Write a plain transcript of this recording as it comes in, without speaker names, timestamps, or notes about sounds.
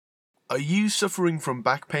Are you suffering from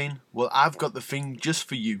back pain? Well, I've got the thing just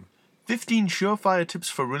for you. 15 surefire tips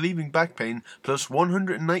for relieving back pain, plus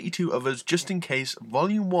 192 others just in case,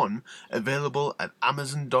 Volume 1, available at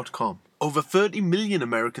Amazon.com. Over 30 million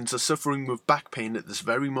Americans are suffering with back pain at this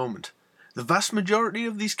very moment. The vast majority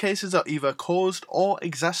of these cases are either caused or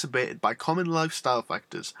exacerbated by common lifestyle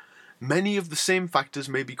factors. Many of the same factors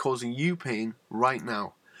may be causing you pain right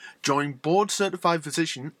now. Join board-certified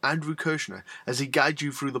physician Andrew Kirshner as he guides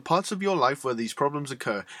you through the parts of your life where these problems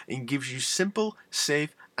occur and gives you simple,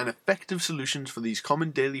 safe, and effective solutions for these common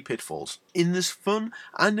daily pitfalls. In this fun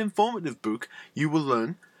and informative book, you will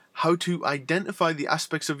learn how to identify the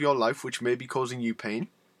aspects of your life which may be causing you pain,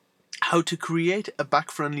 how to create a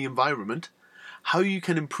back-friendly environment, how you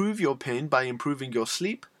can improve your pain by improving your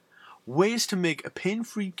sleep, ways to make a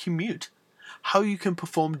pain-free commute, how you can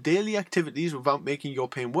perform daily activities without making your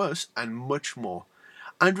pain worse, and much more.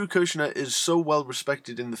 Andrew Kirshner is so well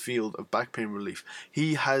respected in the field of back pain relief.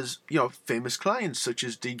 He has, famous clients such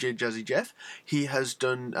as DJ Jazzy Jeff. He has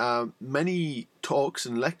done many talks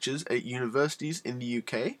and lectures at universities in the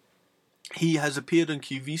UK. He has appeared on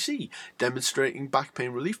QVC demonstrating back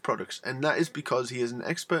pain relief products, and that is because he is an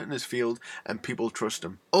expert in his field and people trust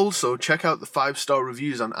him. Also, check out the 5-star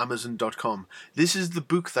reviews on Amazon.com. This is the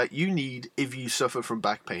book that you need if you suffer from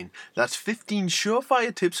back pain. That's 15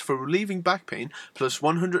 surefire tips for relieving back pain, plus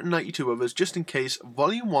 192 others just in case,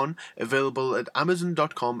 Volume 1, available at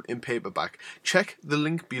Amazon.com in paperback. Check the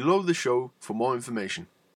link below the show for more information.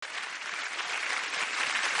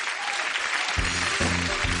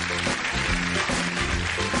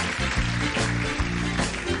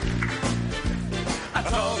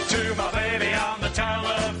 To my baby on the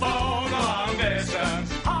telephone, long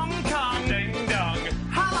distance, Hong Kong, ding dong.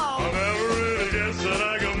 Hello. I never really guessed that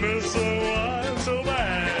I could miss someone so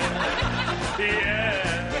bad.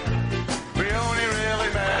 Yeah. We only really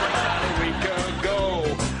met about a week ago.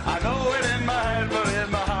 I know it in my head, but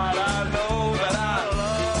in my heart I know that I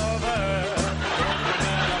love her.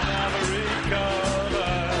 And I'll never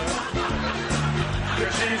recover.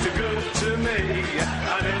 'Cause she's so good to me,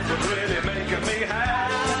 and it's really making me happy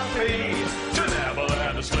to never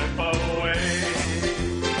let her slip away.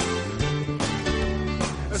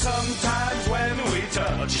 Sometimes when we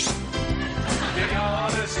touch, the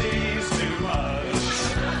honesty's too much.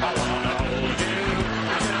 I wanna hold you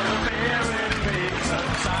till the feeling me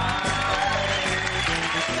subside.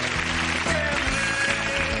 Can't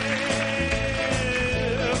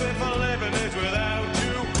live if a living is without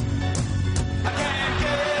you.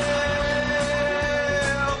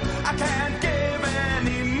 I can't give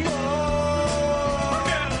anymore.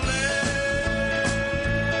 Can't live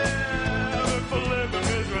if a living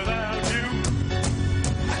is without you.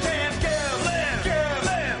 I can't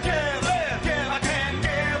I can't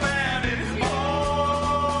give anymore.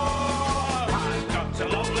 I've got a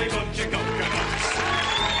lovely bunch of coconuts,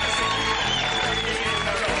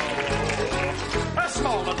 a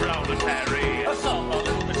smaller, brown and hairy, a summer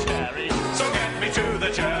little bit scary. So get me to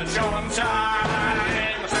the church on time.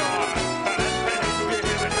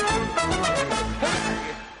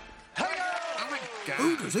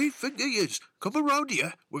 Who does he think he is? Come around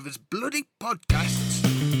here with his bloody podcasts.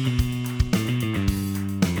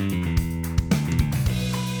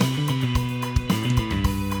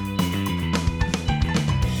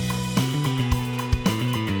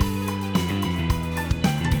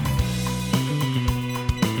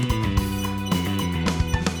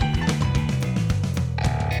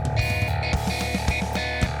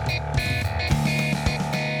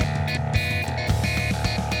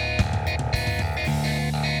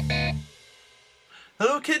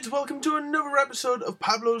 Hello kids, welcome to another episode of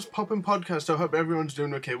Pablo's Poppin' Podcast. I hope everyone's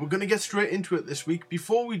doing okay. We're going to get straight into it this week.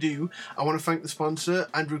 Before we do, I want to thank the sponsor,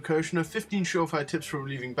 Andrew Kirshner, 15 surefire tips for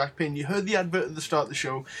relieving back pain. You heard the advert at the start of the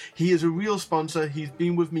show. He is a real sponsor. He's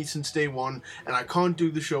been with me since day one, and I can't do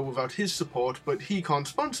the show without his support, but he can't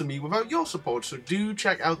sponsor me without your support. So do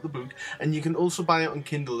check out the book, and you can also buy it on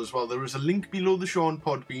Kindle as well. There is a link below the show on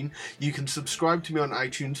Podbean. You can subscribe to me on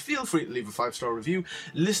iTunes. Feel free to leave a 5-star review.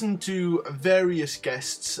 Listen to various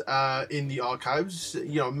guests in the archives,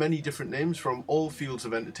 many different names from all fields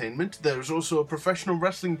of entertainment. There's also a professional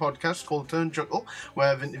wrestling podcast called Turn Chuckle, where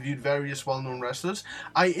I've interviewed various well-known wrestlers.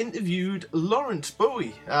 I interviewed Lawrence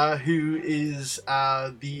Bowie, who is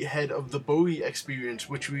the head of the Bowie Experience,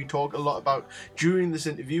 which we talk a lot about during this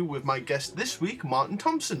interview with my guest this week, Martin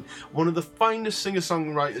Thompson, one of the finest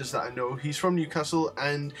singer-songwriters that I know. He's from Newcastle,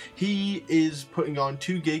 and he is putting on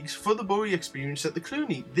 2 gigs for the Bowie Experience at the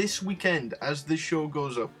Clooney this weekend as this show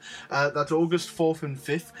goes up. That's August 4th and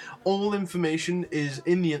 5th. All information is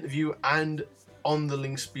in the interview and on the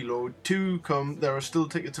links below. To come, there are still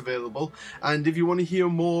tickets available. And if you want to hear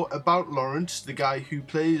more about Lawrence, the guy who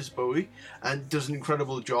plays Bowie and does an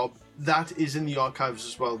incredible job, that is in the archives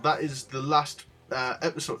as well. That is the last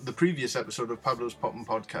episode, the previous episode of Pablo's Poppin'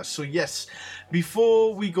 Podcast. So yes,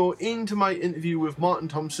 before we go into my interview with Martin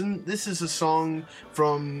Thompson, this is a song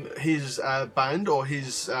from his band, or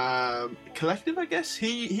his collective, I guess.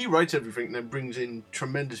 He writes everything and then brings in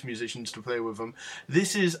tremendous musicians to play with him.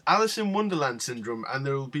 This is Alice in Wonderland Syndrome, and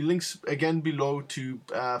there will be links again below to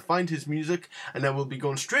find his music, and then we'll be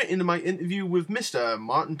going straight into my interview with Mr.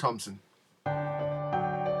 Martin Thompson.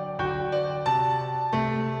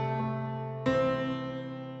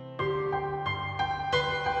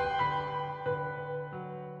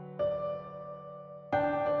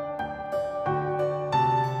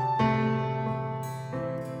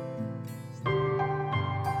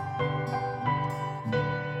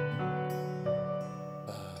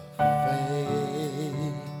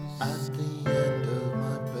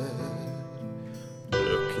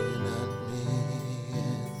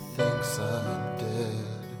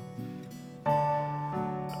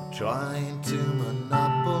 Trying to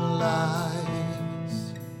monopolize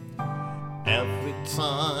every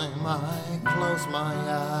time I close my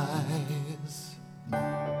eyes.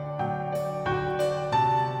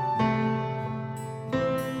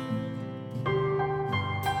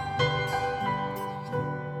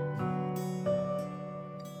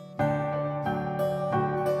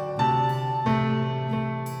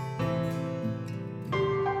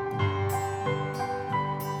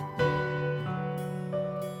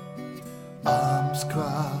 Arms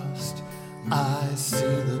crossed, I see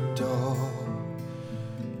the door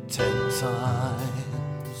 10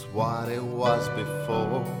 times what it was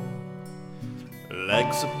before.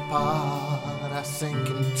 Legs apart, I sink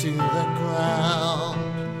into the ground.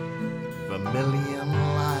 Vermilion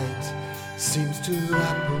light seems to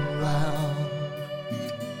wrap around.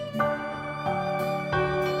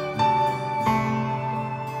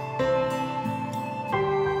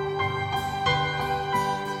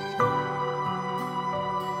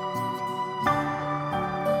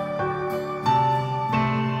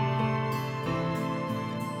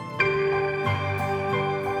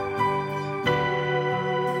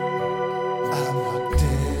 I'm not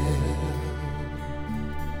dead.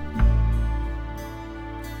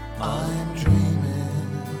 I'm dreaming.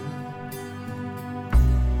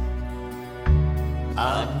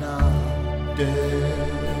 I'm not dead.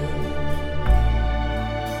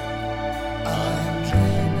 I'm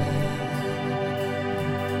dreaming.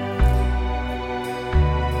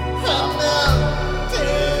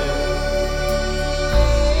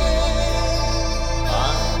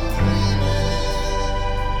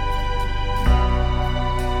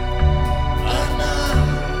 I'm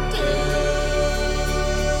not dead.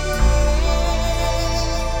 I'm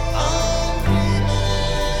dreaming.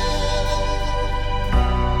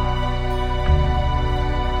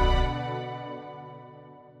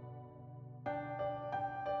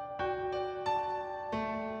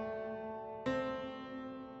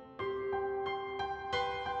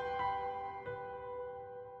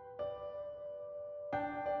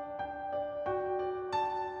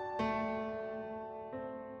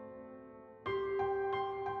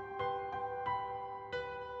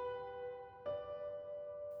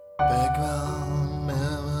 Background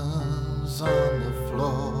mirrors on the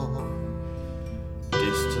floor,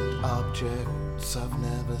 distant objects I've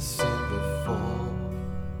never seen before.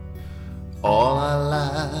 All I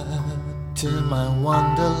lacked in my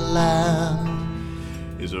wonderland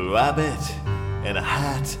is a rabbit and a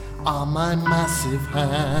hat on my massive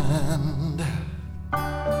hand.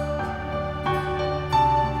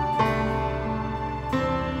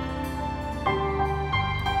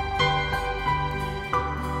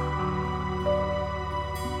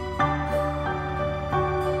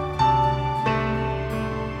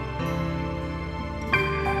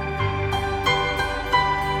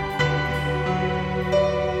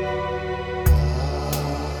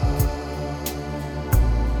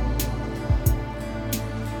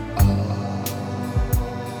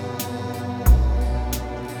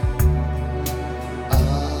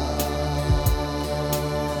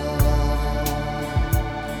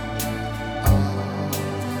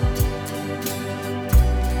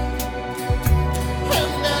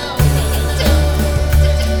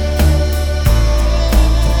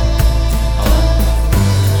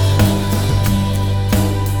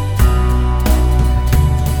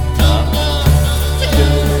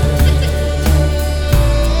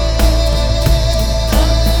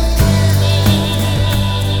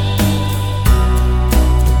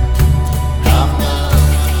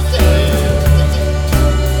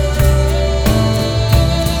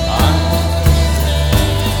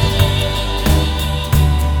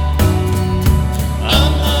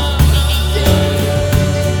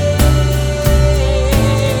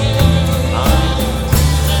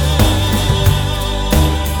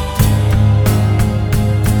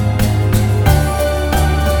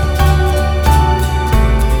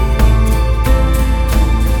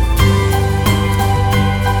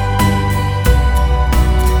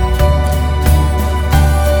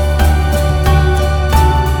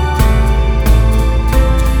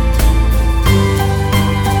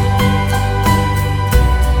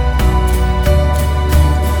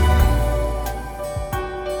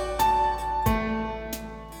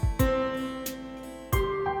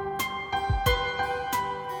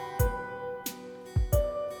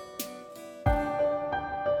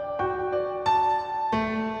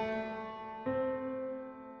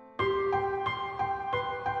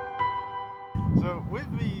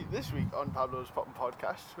 on Pablo's Poppin'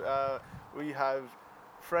 Podcast. We have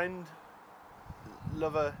friend,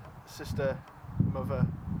 lover, sister, mother,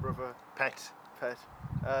 brother, Pet.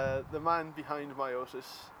 the man behind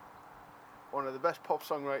Meiosis, one of the best pop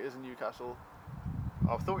songwriters in Newcastle.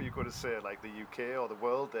 I thought you were going to say like the UK or the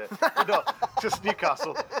world there. No, just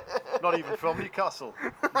Newcastle. Not even from Newcastle.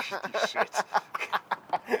 You shit.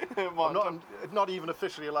 I'm not even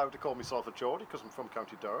officially allowed to call myself a Geordie because I'm from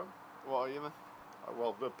County Durham. What are you, man?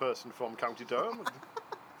 Well, a person from County Durham.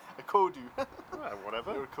 A Kodu.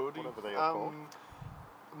 Whatever. You're a Kodu. Whatever they are called.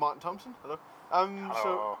 Martin Thompson. Hello.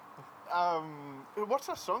 Hello. So, what's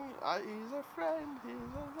that song? He's a friend. He's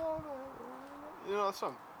a lover. You know that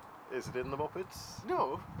song? Is it in the Muppets?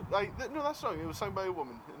 No, no, that song. It was sung by a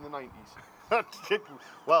woman in the 90s.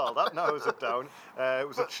 Well, that narrows it down. It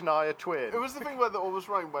was a Shania Twain. It was the thing where they always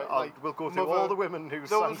rhyme by we'll go through mother, all the women who they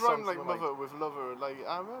sang always rhyme songs like from mother with lover, like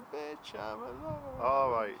I'm a bitch, I'm a lover. All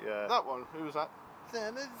right, yeah. That one. Who was that?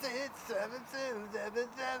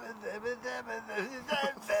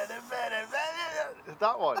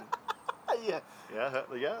 That one. Yeah.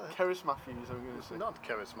 Yeah. Keris Matthews, I'm going to say. Not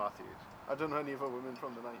Keris Matthews. I don't know any other women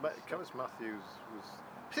from the 90s. Keris Matthews was.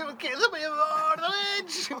 She was killing me on the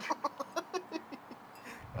edge.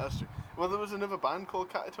 That's true. Well, there was another band called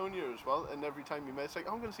Catatonia as well, and every time you met, it's like,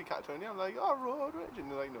 I'm going to see Catatonia. I'm like, oh, Road Rage. And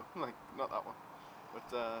they're like, no. I'm like, not that one.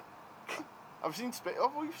 But, I've seen Space. Oh,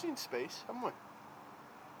 we've seen Space, haven't we?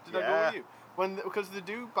 Did I go with you? Because they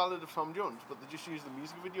do Ballad of Tom Jones, but they just use the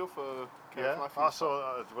music video for Keris Matthews. I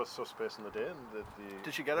saw it was Space in the Day, and the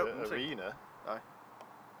Did she get out and arena? Aye.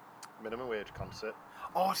 Minimum wage concert.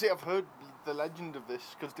 Oh, see, I've heard the legend of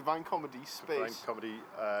this, because Divine Comedy, Space. Divine Comedy,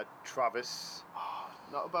 Travis.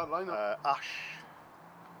 Not a bad lineup. Ash.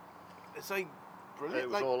 It's like brilliant. It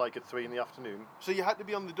was all like at 3 in the afternoon. So you had to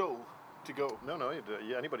be on the dole to go? No,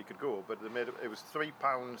 anybody could go, but it was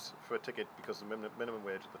 £3 for a ticket because the minimum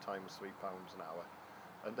wage at the time was £3 an hour,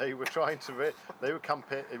 and they were trying to they were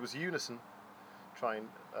campaign. It was Unison trying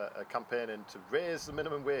campaigning to raise the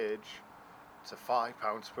minimum wage to £5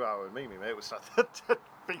 per hour. And me, mate, was like, I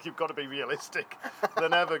think you've got to be realistic. They're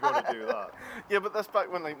never going to do that. Yeah, but that's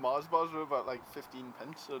back when like Mars bars were about like 15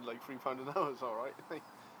 pence, so like £3 an hour is all right.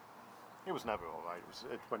 It was never all right.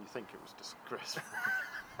 When you think it was disgraceful.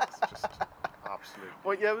 It's just absolutely.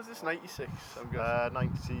 What year was this? 96, I'm guessing.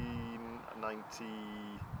 1990.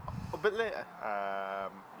 A bit later?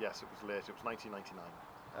 Yes, it was late. It was 1999.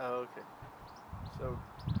 Oh, okay. So.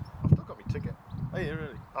 I've still got my ticket. Oh, yeah,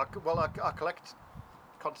 really? I collect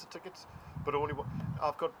concert tickets, but only one.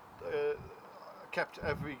 I've got kept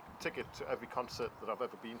every ticket to every concert that I've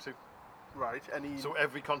ever been to. Right. So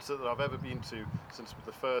every concert that I've ever been to since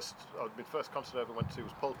the first concert I ever went to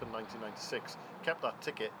was Pulp in 1996. Kept that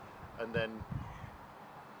ticket, and then.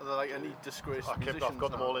 Are there like any disgraced musicians? I've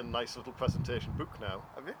got them all in a nice little presentation book now.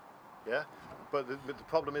 Have you? Yeah, but the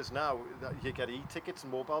problem is now that you get e-tickets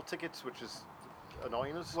and mobile tickets, which is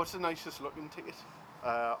annoying us. What's the nicest looking ticket?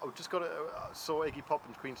 I just saw Iggy Pop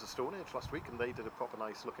and Queens of Stone Age last week, and they did a proper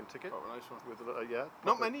nice looking ticket. Proper nice one. With yeah.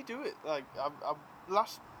 Not many do it. Like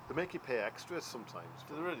last. They make you pay extras sometimes.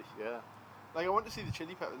 Do they really? Yeah. Like I went to see the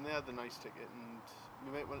Chili Peppers and they had the nice ticket, and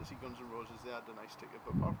my mate went to see Guns N' Roses. They had the nice ticket,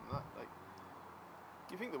 but apart from that, like,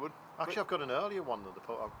 you think they would? Actually, I've got an earlier one that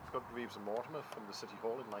I've got Reeves and Mortimer from the City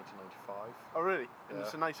Hall in 1995. Oh really? Yeah. And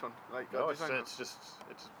it's a nice one. Like no, it's a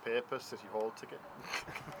paper City Hall ticket.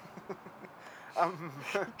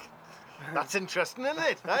 That's interesting, isn't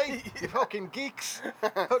it? Hey, you fucking geeks.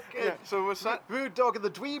 Okay. Yeah, so we're sat. Rude dog of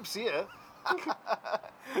the dweebs here.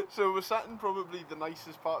 So we're sat in probably the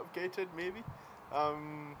nicest part of Gateshead, maybe.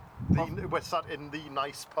 We're sat in the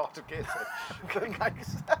nice part of Gateshead.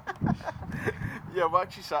 Nice. Yeah, we're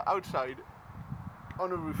actually sat outside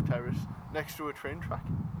on a roof terrace next to a train track.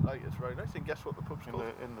 Like, it's very nice. And guess what the pub's called?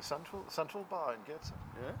 In the Central Bar in Gateshead.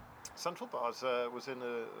 Yeah. Central Bar's was in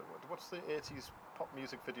what's the 80s pop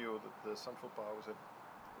music video that the Central Bar was in?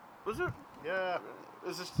 Was it? Yeah.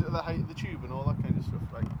 Is this the height of the tube and all that kind of stuff?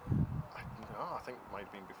 Like, I think it might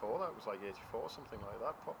have been before that. It was like 84 or something like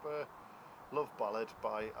that. Proper love ballad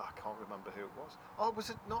by, I can't remember who it was. Oh, was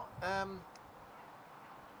it not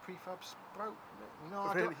Prefab Sprout?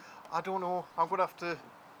 No, really? I don't know. I'd have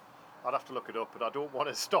to look it up, but I don't want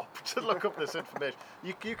to stop to look up this information.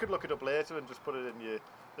 You could look it up later and just put it in your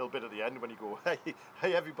little bit at the end when you go,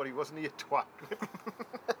 hey everybody, wasn't he a twat?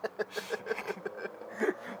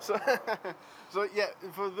 So yeah,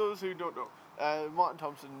 for those who don't know, Martin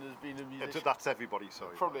Thompson has been a musician. That's everybody,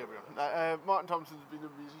 sorry. Probably everyone. Martin Thompson has been a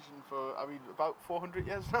musician for, about 400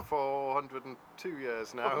 years now. 402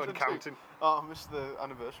 years now and counting. Oh, I missed the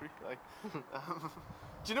anniversary. Like,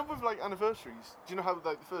 Do you know with like anniversaries? Do you know how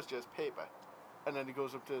like the first year is paper, and then it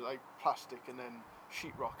goes up to like plastic, and then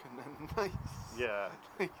sheetrock, and then like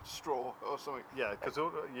like straw or something. Yeah, because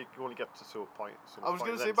you only get to sort of point. I was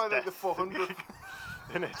going to say by like the 400th.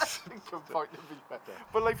 And it's point to be fair.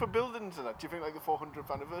 But like for buildings and that, do you think like the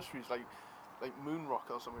 400th anniversary is like moon rock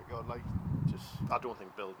or something, or like just? I don't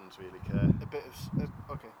think buildings really care. A bit of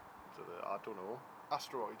okay. So I don't know.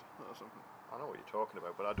 Asteroid or something. I know what you're talking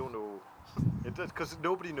about, but I don't know. Because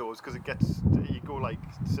nobody knows. Because it gets you go like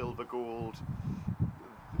silver, gold.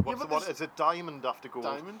 What's the one? It's a diamond after gold.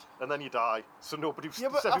 Diamond. And then you die. So nobody.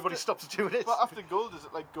 But everybody stops doing it. But after gold, is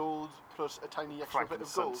it like gold plus a tiny extra bit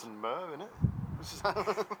of gold? Frankincense and myrrh, innit? That's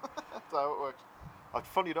how it works.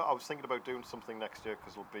 Funny enough, I was thinking about doing something next year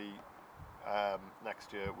because it'll be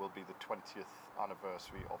next year will be the 20th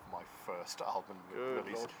anniversary of my first album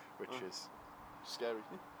release, Lord. which is scary.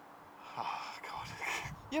 Oh God.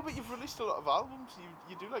 Yeah, but you've released a lot of albums.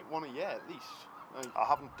 You do like one a year at least. Like, I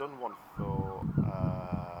haven't done one for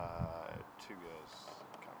 2 years.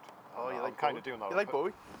 I'm kind of doing that. You like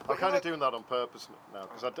Bowie? I'm kind of doing that on purpose now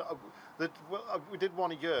because we did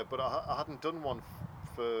one a year, but I hadn't done one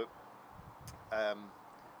for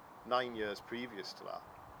 9 years previous to that.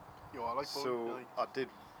 You are like Bowie. So I did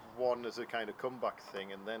one as a kind of comeback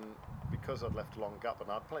thing, and then because I'd left a long gap and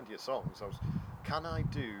I had plenty of songs, can I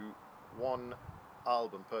do one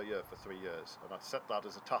album per year for 3 years? And I set that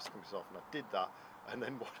as a task for myself, and I did that. And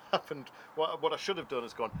then what happened? What I should have done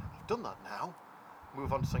is gone, I've done that now.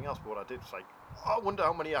 Move on to something else. But what I did was like, I wonder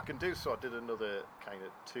how many I can do. So I did another kind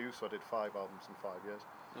of 2. So I did 5 albums in 5 years.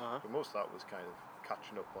 But most of that was kind of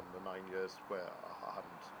catching up on the 9 years where I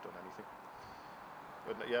hadn't done anything.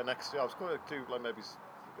 But yeah, next year I was going to do like maybe.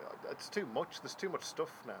 It's too much. There's too much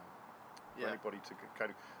stuff now. For anybody to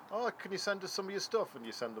kind of, can you send us some of your stuff? And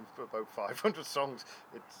you send them for about 500 songs.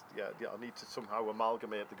 It's I need to somehow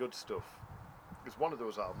amalgamate the good stuff. Because one of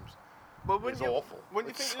those albums is awful. When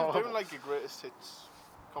you think of doing like your greatest hits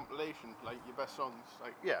compilation, like your best songs,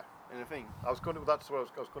 like in a thing. That's what I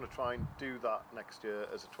was going to try and do that next year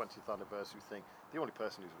as a 20th anniversary thing. The only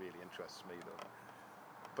person who's really interests me though.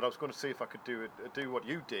 But I was going to see if I could do what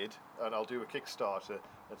you did, and I'll do a Kickstarter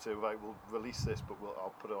and say, right, we'll release this, but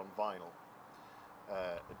I'll put it on vinyl,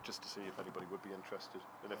 just to see if anybody would be interested.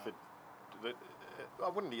 And if I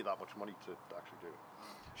wouldn't need that much money to actually do it.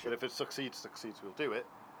 But if it succeeds, we'll do it,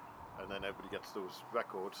 and then everybody gets those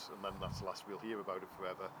records, and then that's the last we'll hear about it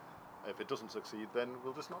forever. If it doesn't succeed, then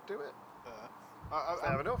we'll just not do it.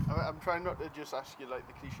 Fair enough. I'm trying not to just ask you like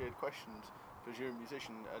the cliched questions because you're a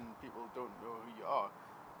musician and people don't know who you are.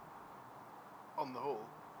 On the whole,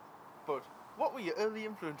 but what were your early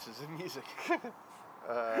influences in music?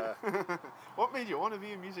 What made you want to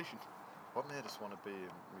be a musician? What made us want to be in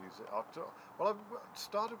music? Well, I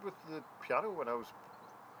started with the piano when I think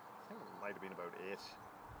it might have been about 8.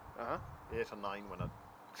 8 or 9 when I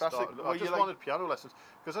started. I just wanted piano lessons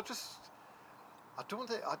because I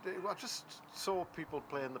just saw people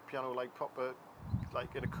playing the piano like proper,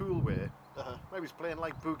 like in a cool way. Maybe he's playing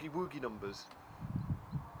like boogie woogie numbers.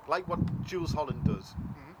 Like what Jules Holland does.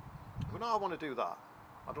 But no, I want to do that.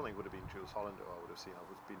 I don't think it would have been Jules Holland who I would have seen. It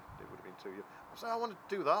would have been 2 years. I was like, I want to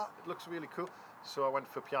do that. It looks really cool. So I went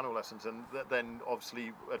for piano lessons, and then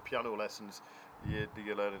obviously at piano lessons,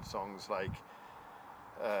 you're learning songs like.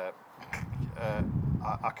 I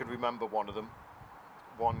can remember one of them.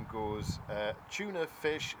 One goes, tuna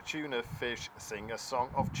fish, sing a song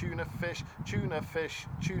of tuna fish, tuna fish,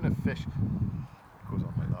 tuna fish. It goes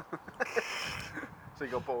on like that. So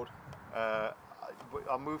you got bored? I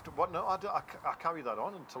moved. I carried that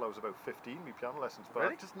on until I was about 15. My piano lessons, but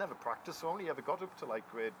really? I just never practiced. So I only ever got up to like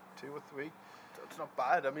grade 2 or 3. That's not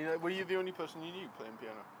bad. I mean, were you the only person you knew playing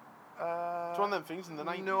piano? It's one of them things in the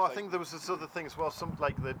 90s. No, I think there was this other thing as well. Some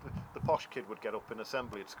like the posh kid would get up in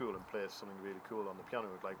assembly at school and play something really cool on the piano.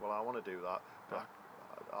 Like, well, I want to do that, but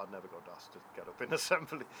I never got asked to get up in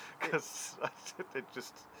assembly because it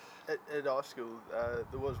just. At our school,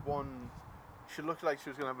 there was one. She looked like she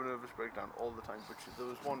was going to have a nervous breakdown all the time, but there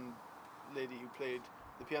was one lady who played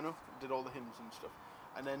the piano, did all the hymns and stuff,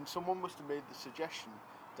 and then someone must have made the suggestion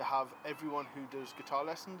to have everyone who does guitar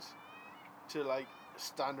lessons to like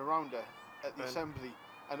stand around her at the assembly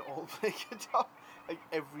and all play guitar like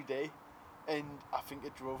every day, and I think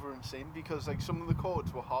it drove her insane because like some of the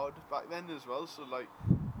chords were hard back then as well, so like,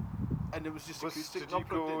 and it was just acoustic. Did you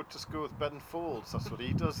go to school with Ben Folds? That's what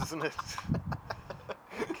he does, isn't it?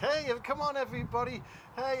 Hey, come on, everybody!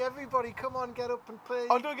 Hey, everybody, come on, get up and play.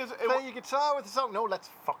 Play your guitar with the song. No, let's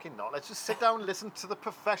fucking not. Let's just sit down and listen to the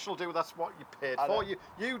professional do. That's what you paid for.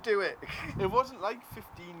 You do it. It wasn't like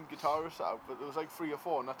 15 guitarists out, but there was like 3 or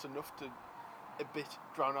 4, and that's enough to a bit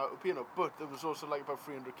drown out a piano, but there was also like about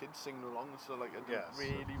 300 kids singing along, so like it didn't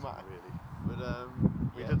really matter. Really. But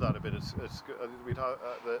We did that a bit. We'd have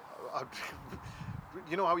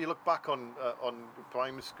you know how you look back on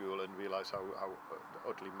primary school and realise how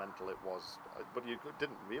utterly mental it was, but you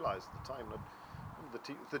didn't realise at the time that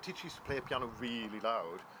the teacher used to play a piano really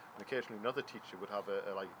loud, and occasionally another teacher would have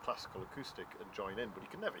a like a classical acoustic and join in, but you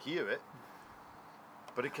could never hear it.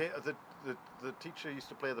 But the teacher used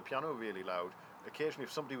to play the piano really loud. Occasionally,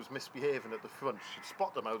 if somebody was misbehaving at the front, she'd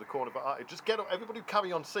spot them out of the corner of her eye. Just get up, everybody would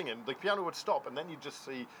carry on singing, the piano would stop, and then you'd just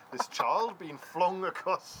see this child being flung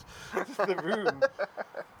across the room.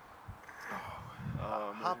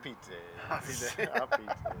 Happy day. Happy day. Happy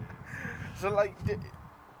day. So like,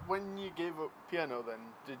 when you gave up piano, then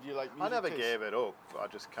did you like music? I never taste? gave it up. I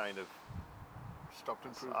just kind of Stopped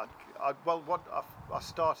improving. I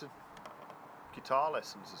started guitar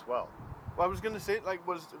lessons as well. Well, I was going to say, like,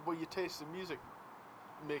 were your taste in music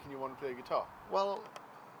making you want to play guitar? Well,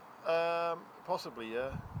 possibly,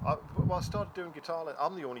 yeah. I started doing guitar.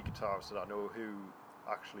 I'm the only guitarist that I know who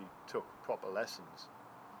actually took proper lessons,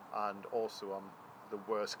 and also I'm the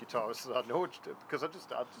worst guitarist that I know, because I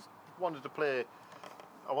just wanted to play.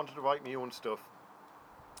 I wanted to write my own stuff,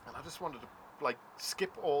 and I just wanted to like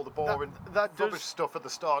skip all the boring rubbish stuff at the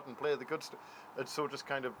start and play the good stuff, and so just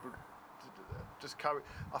kind of just carry.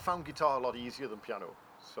 I found guitar a lot easier than piano,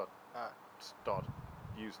 so I started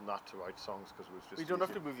using that to write songs because it was just. You don't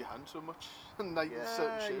easier. have to move your hands so much, and like Yeah,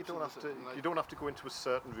 certain shapes. you don't have to. You don't have to go into a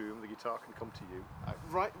certain room. The guitar can come to you.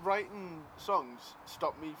 Writing songs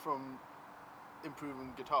stopped me from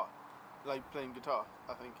improving guitar, like playing guitar.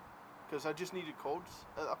 I think because I just needed chords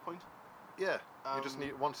at that point. Yeah, you just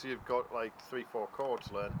need, once you've got like 3-4 chords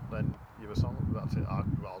learned, then you have a song. That's it.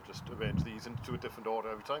 I'll just arrange these into a different order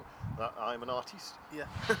every time. I'm an artist. Yeah.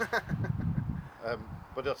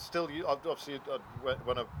 But that's still, obviously,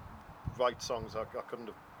 when I write songs, I couldn't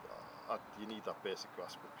have. You need that basic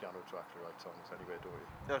grasp of piano to actually write songs anyway, don't you?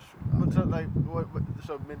 That's true. But so like,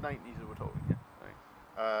 so mid-90s we're talking, yeah. Right.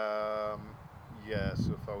 Yeah.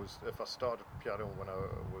 So if I started piano when I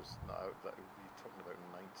was you're talking about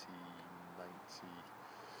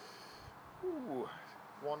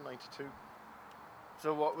 1992.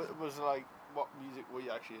 So what was like? What music were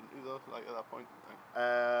you actually into though? Like at that point?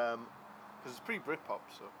 Because it's pre-Britpop,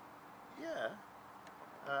 so. Yeah.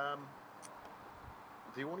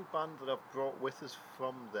 The only band that I've brought with us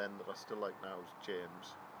from then that I still like now is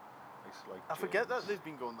James. I used to like. I forget that they've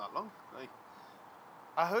been going that long. Like,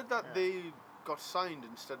 I heard that they got signed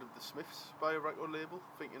instead of the Smiths by a record label,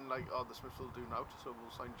 thinking like, oh, the Smiths will do now, so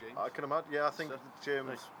we'll sign James. I can imagine. Yeah, I think So, James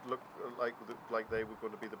nice. looked like they were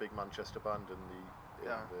going to be the big Manchester band in the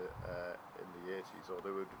 80s, or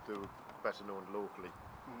they were better known locally.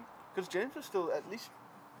 Because James was still at least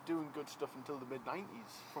doing good stuff until the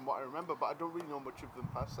mid-90s, from what I remember, but I don't really know much of them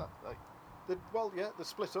past that. Like, They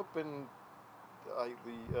split up in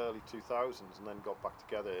the early 2000s and then got back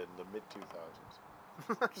together in the mid 2000s.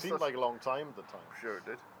 Seemed like a long time at the time. Sure it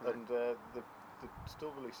did. And they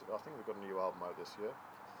still released. I think they've got a new album out this year.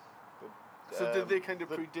 But, So did they kind of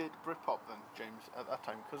predate Britpop then, James, at that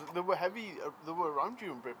time? Because they were heavy, they were around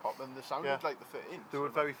during Britpop, and they sounded like they fit in. They were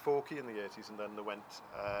very folky in the 80s, and then they went.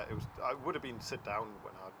 I would have been sit down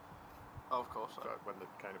when of course. when they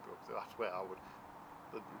kind of broke. That's where I would.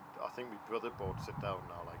 I think my brother bought Sit Down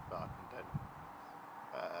now like that, and then.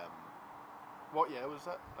 What year was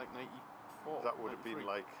that? Like 94? That would have 93? been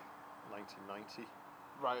like 1990.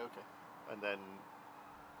 Right, okay. And then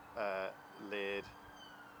Laid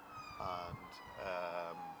and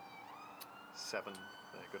Seven,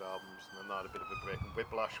 good albums, and then I had a bit of a break. And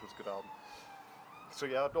Whiplash was a good album. So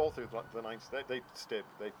yeah, all through the 90s, they stayed.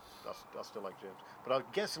 I still like James, but I'm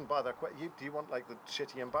guessing by that do you want like the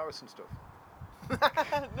shitty, embarrassing stuff?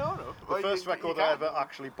 No. The first record I ever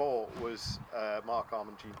actually bought was Mark Arm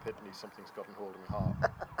and Gene Pitney's "Something's Got a Hold of My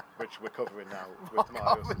Heart," which we're covering now with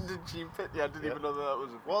Meiosis. Did Gene Pitney? I didn't even know that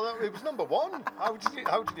was. Well, it was number one. How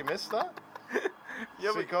did you miss that?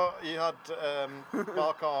 Yeah, So you had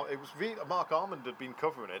Mark Arm. It was Mark Armand had been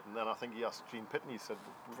covering it, and then I think he asked Gene Pitney. He said,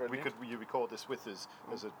 "Will you record this with us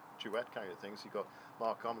as a duet kind of thing?" So you got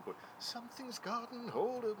Mark Armand going, "Something's gotten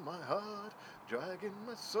hold of my heart, dragging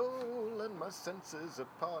my soul and my senses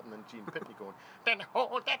apart," and then Gene Pitney going, "Then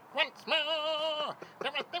hold it once more.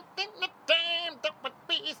 There was something in the time that would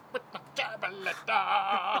be with my terrible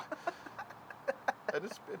letter." And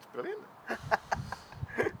it's brilliant.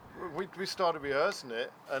 We started rehearsing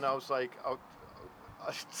it, and I was like, I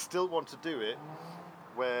still want to do it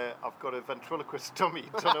where I've got a ventriloquist dummy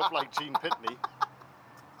done up like Gene Pitney.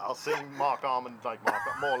 I'll sing Mark Armand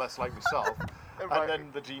more or less like myself, And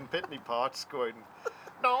then the Gene Pitney part's going,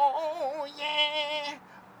 no, yeah.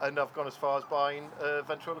 And I've gone as far as buying a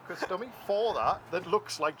ventriloquist dummy for that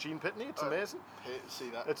looks like Gene Pitney. It's amazing. See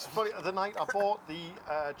that? It's funny, the night I bought the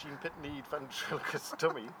Gene Pitney ventriloquist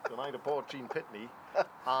dummy, the night I bought Gene Pitney,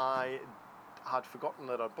 I had forgotten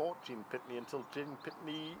that I bought Gene Pitney until Gene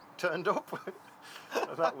Pitney turned up.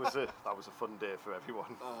 And that was a fun day for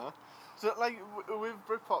everyone. So, like, with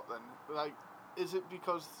Britpop then, like, is it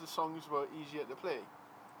because the songs were easier to play?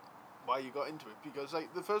 Why you got into it? Because,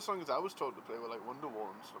 like, the first songs I was told to play were, like,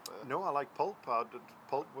 Wonderwall and stuff like that. No, I like Pulp.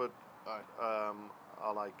 Pulp would... Right.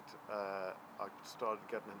 I liked... I started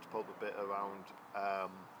getting into Pulp a bit around...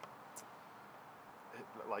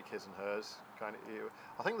 like His and Hers kind of era.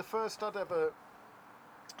 I think the first I'd ever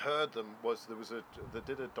heard them was they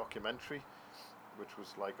did a documentary which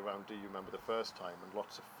was like around Do You Remember the First Time, and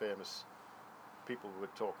lots of famous people were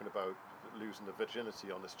talking about losing their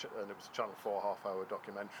virginity on this and it was a Channel 4 half-hour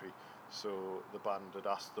documentary, so the band had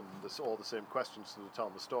asked them all the same questions, so they were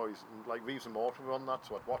telling the stories, and like Reeves and Morton were on that,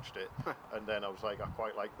 so I'd watched it and then I was like, I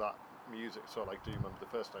quite like that music, so like Do You Remember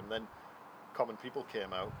the First Time. And then Common People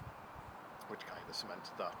came out, which kind of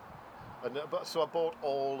cemented that. And so I bought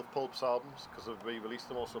all of Pulp's albums because I've re-released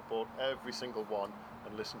them. Also bought every single one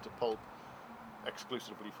and listened to Pulp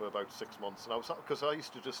exclusively for about 6 months. And because I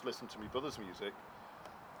used to just listen to my brother's music,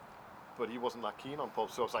 but he wasn't that keen on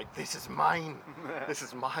Pulp, so I was like, "This is mine. This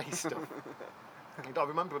is my stuff." And I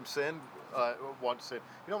remember him saying once, "You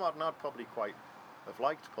know, Martin, I'd probably quite have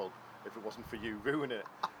liked Pulp if it wasn't for you ruining it."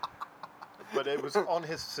 But it was on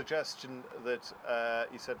his suggestion that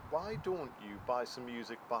he said, "Why don't you buy some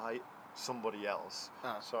music by somebody else?"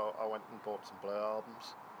 So I went and bought some Blur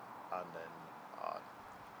albums, and then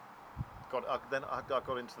I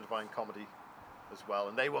got into the Divine Comedy as well,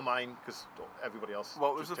 and they were mine because everybody else.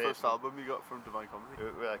 What was the first album you got from Divine Comedy?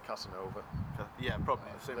 Casanova. Yeah,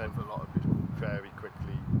 probably the same Then for a lot of people. Very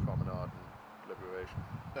quickly, Promenade and Liberation.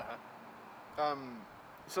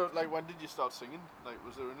 So, like, when did you start singing? Like,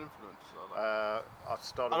 was there an influence? Or like? I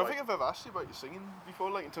started. I don't think I've ever asked you about your singing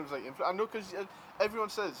before, like, in terms of, like, influence. I know because everyone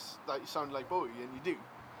says that you sound like Bowie, and you do.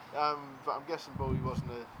 But I'm guessing Bowie was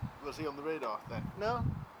he on the radar then? No.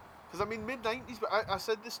 Because, I mean, mid-90s, but I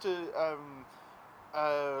said this to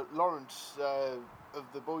Lawrence of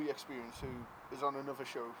the Bowie Experience, who is on another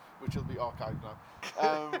show, which will be archived now.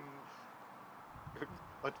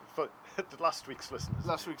 For last week's listeners.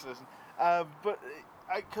 Last week's listen. But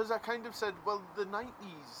because I kind of said, well, the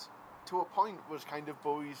 90s, to a point, was kind of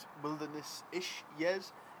Bowie's wilderness-ish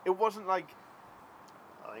years. It wasn't like...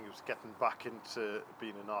 I think it was getting back into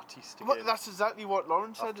being an artiste again. Well, that's exactly what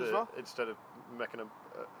Lawrence said as well. Instead of making a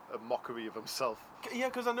mockery of himself. Yeah,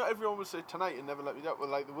 because I know everyone would say Tonight and Never Let Me Down were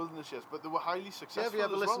like the wilderness years, but they were highly successful. Have you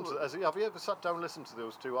ever have you ever sat down and listened to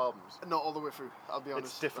those two albums? Not all the way through, I'll be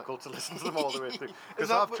honest. It's difficult to listen to them all the way through.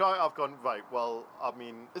 Because I've gone, right, well, I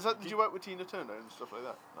mean... Is that, did you work with Tina Turner and stuff like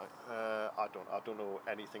that? I don't know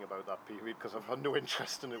anything about that period because I've had no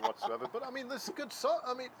interest in it whatsoever. But I mean, there's a good song.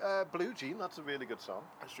 I mean, Blue Jean, that's a really good song.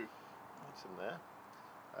 That's true. It's in there.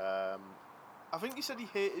 I think he said he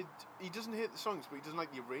doesn't hate the songs, but he doesn't like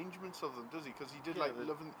the arrangements of them, does he? Because he did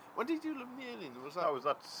Loving... When did he do Loving the Alien? Was that... Was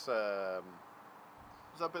that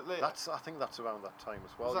a bit later? I think that's around that time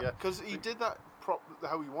as well, yeah. Because he did that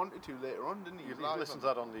how he wanted to later on, didn't he? You listened to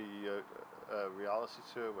that on the reality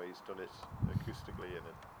tour where he's done it acoustically, and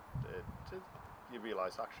you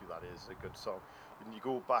realise actually that is a good song. And you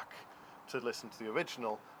go back to listen to the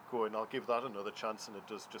original, going, I'll give that another chance, and it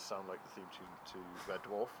does just sound like the theme tune to Red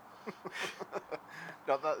Dwarf.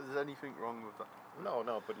 Not that there's anything wrong with that. No,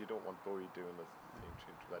 but you don't want Bowie doing the theme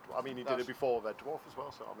tune to Red Dwarf. I mean, he did it before Red Dwarf as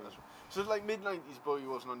well, so I mean... So like mid-90s Bowie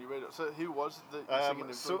wasn't on your radar. So who was the singing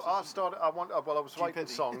influences? So I was writing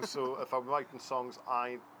songs, so if I'm writing songs,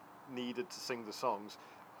 I needed to sing the songs,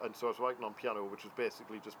 and so I was writing on piano, which was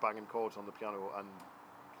basically just banging chords on the piano and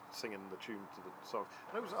singing the tune to the song.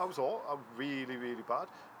 And I was really, really bad.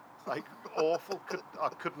 Like, awful. I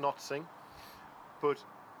could not sing. But...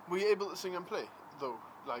 Were you able to sing and play, though?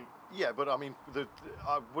 Like... Yeah, but I mean,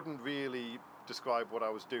 I wouldn't really describe what I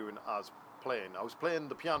was doing as playing. I was playing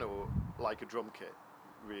the piano like a drum kit,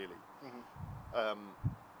 really. Mm-hmm.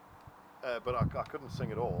 But I couldn't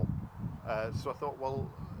sing at all. So I thought,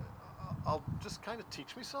 well, I'll just kind of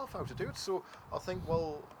teach myself how to do it. So I think,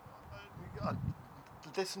 well, I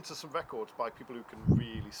listen to some records by people who can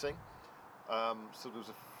really sing. So there was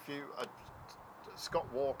a few...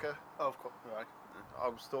 Scott Walker. Oh, of course, right. I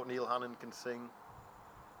thought Neil Hannon can sing.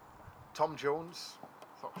 Tom Jones.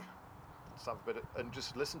 Thought, let's have a bit and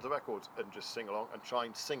just listen to the records and just sing along and try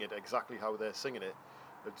and sing it exactly how they're singing it.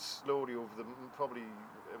 And slowly over probably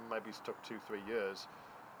maybe it's took 2-3 years,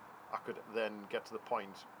 I could then get to the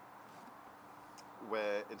point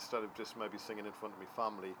where instead of just maybe singing in front of my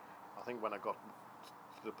family, I think when I got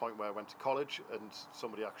to the point where I went to college and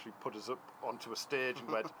somebody actually put us up onto a stage and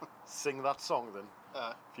went, sing that song then.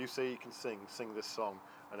 If you say you can sing this song.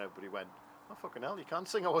 And everybody went, oh fucking hell, you can't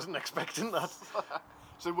sing. I wasn't expecting that.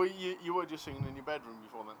 So you were just singing in your bedroom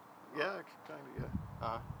before then? Yeah, kind of,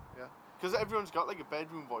 yeah. Yeah. Because everyone's got like a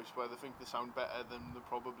bedroom voice where they think they sound better than they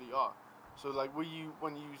probably are. So like, when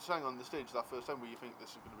you sang on the stage that first time, were you think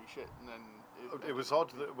this is going to be shit? And then it was odd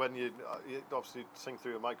that when you obviously sing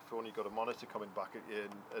through a microphone, you got a monitor coming back at you,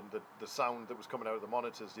 and the sound that was coming out of the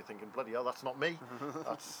monitors, you're thinking, bloody hell, that's not me.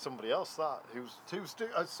 That's somebody else.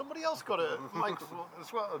 Somebody else got a microphone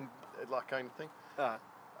as well, and that kind of thing.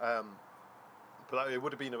 But it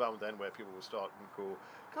would have been around then where people were starting to go,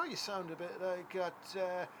 God, you sound a bit like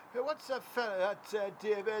what's that fella, that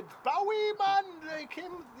David Bowie, man, like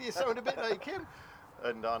him. You sound a bit like him.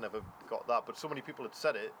 And I never got that, but so many people had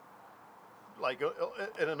said it, like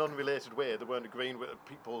in an unrelated way. They weren't agreeing with it.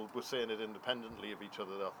 People were saying it independently of each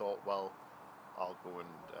other. I thought, well, I'll go and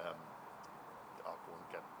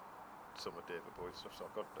get some of David Bowie stuff. So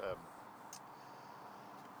I've got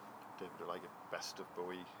David like a best of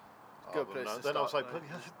Bowie. Good place to then start, I was like, right?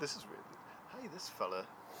 this is really, hey, this fella,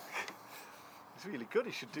 he's really good.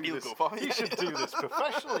 He should do He'll this. go far, He yeah. should do this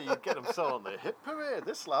professionally. You'd get himself on the hit parade.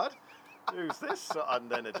 This lad, who's this? And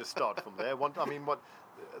then it just started from there.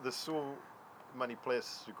 There's so many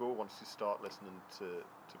places to go once you start listening to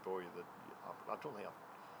Bowie that I don't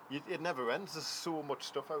think it never ends. There's so much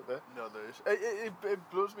stuff out there. No, there is. It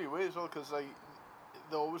blows me away as well, because like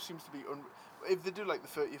there always seems to be if they do like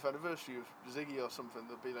the 30th anniversary of Ziggy or something,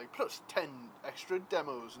 there'll be like plus 10 extra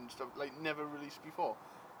demos and stuff like never released before.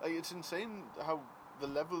 Like, it's insane how the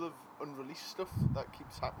level of unreleased stuff that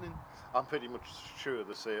keeps happening. I'm pretty much sure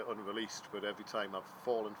they say unreleased, but every time I've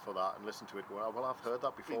fallen for that and listened to it, well, I've heard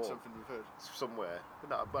that before. Been something we've heard Somewhere.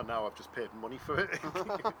 But now I've just paid money for it.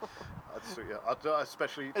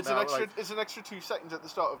 Especially it's now, an extra. It's an extra 2 seconds at the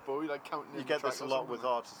start of Bowie, like counting. You get this a lot with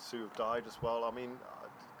artists who have died as well. I mean,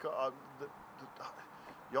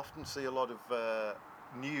 you often see a lot of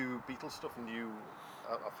new Beatles stuff.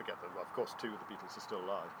 I forget that. Of course, 2 of the Beatles are still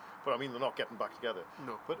alive, but I mean, they're not getting back together.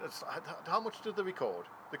 No. But how much did they record?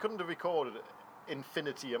 They couldn't have recorded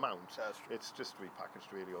infinity amount. That's true. It's just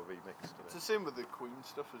repackaged really or remixed. It's the same with the Queen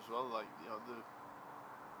stuff as well. Like,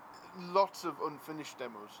 the lots of unfinished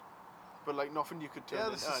demos, but like nothing you could turn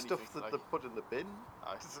into this is anything. stuff that like, they put in the bin.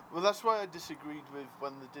 well, that's why I disagreed with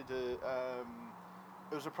when they did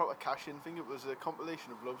it was a proper cash-in thing. It was a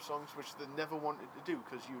compilation of love songs, which they never wanted to do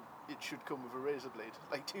because it should come with a razor blade,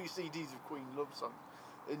 like 2 CDs of Queen love songs.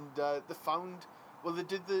 And they found, well, they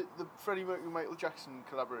did the Freddie Mercury Michael Jackson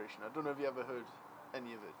collaboration. I don't know if you ever heard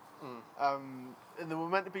any of it. And they were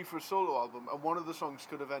meant to be for a solo album, and one of the songs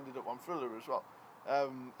could have ended up on Thriller as well.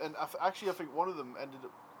 And I think one of them ended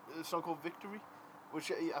up a song called Victory,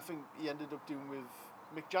 which I think he ended up doing with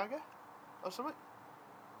Mick Jagger or something.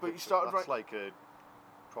 But he started That's like a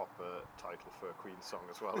proper title for a Queen song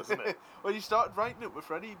as well, isn't it? Well, he started writing it with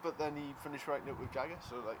Freddie, but then he finished writing it with Jagger,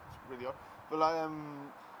 so like it's really odd. But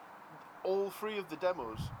all 3 of the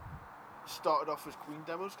demos started off as Queen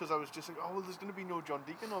demos because I was just like, oh well, there's going to be no John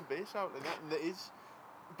Deacon on bass out like that, and there is,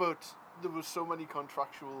 but there was so many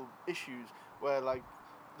contractual issues where like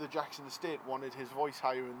the Jackson estate wanted his voice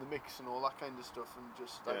higher in the mix and all that kind of stuff, and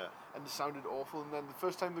just like, and it sounded awful. And then the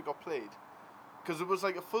first time they got played, because it was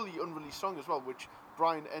like a fully unreleased song as well, which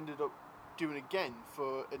Brian ended up doing again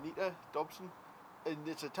for Anita Dobson, and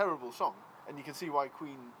it's a terrible song, and you can see why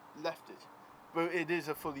Queen left it, but it is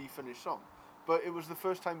a fully finished song. But it was the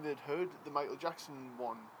first time they'd heard the Michael Jackson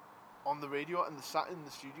one on the radio, and they sat in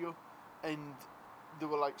the studio and they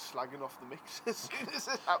were like slagging off the mix as soon as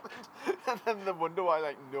it happened, and then they wonder why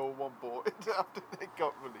like no one bought it after it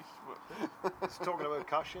got released. It's talking about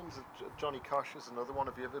cash-ins. Johnny Cash is another one.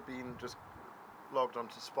 Have you ever been just logged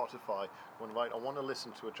onto Spotify when right, I want to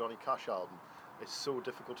listen to a Johnny Cash album? It's so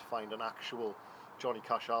difficult to find an actual Johnny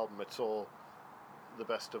Cash album. It's all the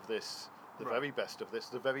best of this, the very best of this,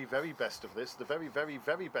 the very, very best of this, the very, very,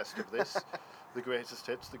 very best of this, the greatest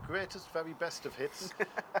hits, the greatest, very best of hits.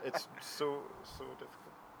 It's so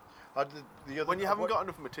difficult. When you haven't got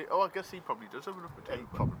enough material, I guess he probably does have enough material.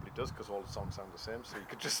 He probably does, because all the songs sound the same, so he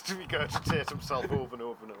could just regurgitate himself over and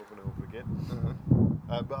over and over and over again.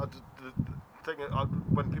 But the thing,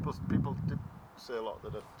 when people did say a lot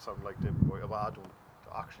that it sounded like David Bowie, well, I don't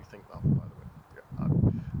actually think that, by the way.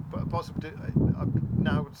 But possibly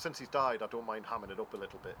now, since he's died, I don't mind hamming it up a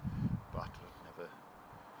little bit. But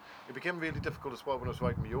became really difficult as well when I was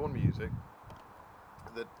writing my own music.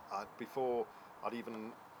 That before I'd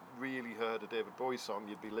even really heard a David Bowie song,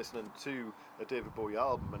 you'd be listening to a David Bowie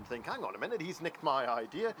album and think, hang on a minute, he's nicked my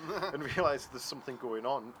idea, and realise there's something going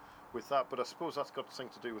on with that. But I suppose that's got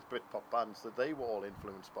something to do with Britpop bands, that they were all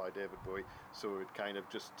influenced by David Bowie, so it kind of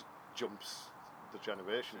just jumps the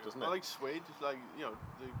generation, doesn't it? I like Suede, like, you know,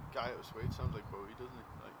 the guy out of Suede sounds like Bowie, doesn't he?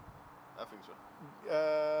 Like, I think so.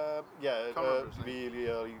 Yeah, Can't remember his name. really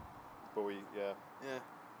early Bowie, yeah. Yeah.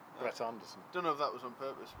 Brett Anderson. Don't know if that was on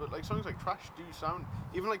purpose, but like songs like Trash do sound,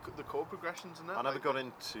 even like the chord progressions and that. I never like, got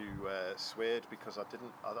into Suede because I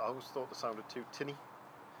always thought they sounded too tinny.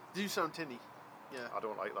 Do sound tinny. Yeah. I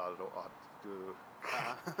don't like that at all.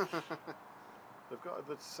 They've got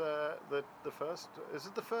that's the first. Is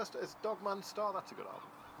it the first? Is Dogman Star? That's a good album.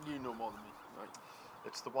 You know more than me. Right.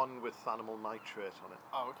 It's the one with Animal Nitrate on it.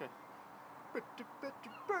 Oh, okay.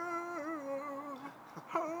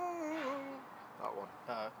 That one.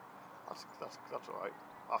 That's all right.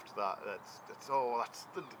 After that, that's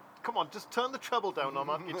the. Come on, just turn the treble down on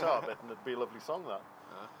that guitar bit, and it'd be a lovely song. That.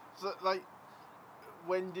 So, like,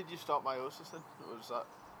 when did you start Meiosis then? What was that?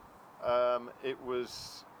 It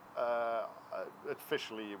was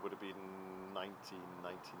officially it would have been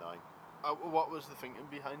 1999. What was the thinking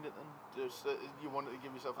behind it then? Just you wanted to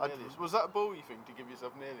give yourself an alias. Was that a Bowie thing to give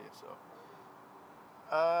yourself an alias? Or?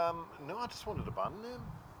 No, I just wanted a band name.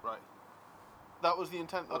 Right. That was the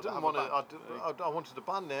intent. I didn't want to. I wanted a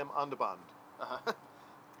band name and a band. Uh-huh.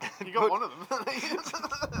 You got one of them.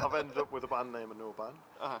 I've ended up with a band name and no band.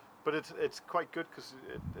 Uh-huh. But it's quite good because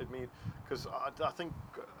because I think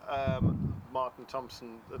Martin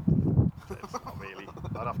Thompson. It's not really.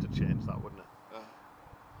 I'd have to change that, wouldn't it?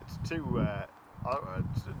 It's too.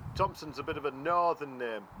 Thompson's a bit of a northern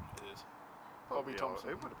name. It is. Bobby Thompson.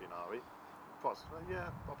 It would have been alright. Yeah,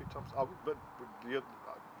 Bobby Thompson.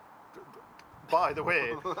 By the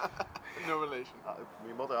way, No relation.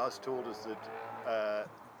 my mother has told us that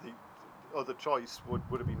the other choice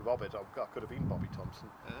would have been Robert. I could have been Bobby Thompson,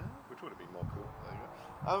 which would have been more cool. There you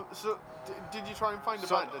go. So, did you try and find a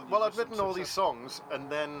band? Well, I'd written all these songs, and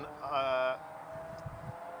then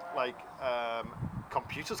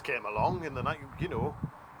computers came along in the night.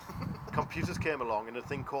 Computers came along in a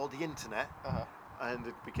thing called the internet, and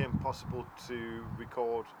it became possible to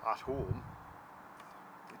record at home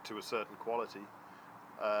to a certain quality,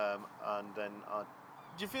 and then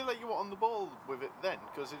do you feel like you were on the ball with it then?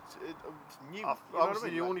 Because it's new. I was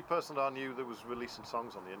the only person I knew that was releasing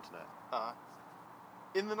songs on the internet.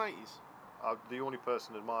 In the 90s? The only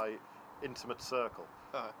person in my intimate circle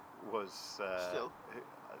was Still?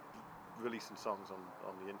 releasing songs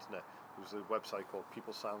on the internet. There was a website called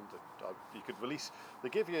People Sound that you could release. They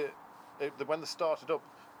give you, when they started up,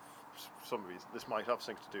 for some reason, this might have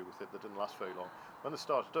something to do with it, that didn't last very long. When they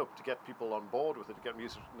started up, to get people on board with it, to get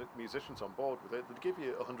musicians on board with it, they'd give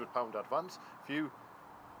you £100 advance. If you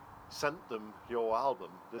sent them your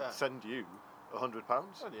album, they'd send you £100.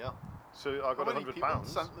 Oh, yeah. So I got £100. People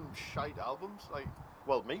sent them shite albums? Like,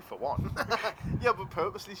 well, me for one. yeah, but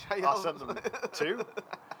purposely shite I albums. sent them two.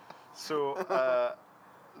 So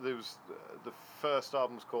there was the first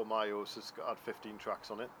album was called Meiosis, had 15 tracks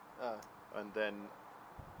on it, and then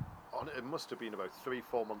it must have been about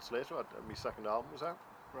 3-4 months later, my second album was out,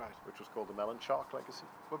 right, which was called The Melon Shark Legacy.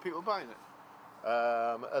 Were people buying it?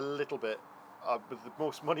 A little bit, but the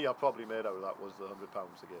most money I probably made out of that was the £100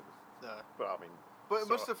 they gave me. But I mean, it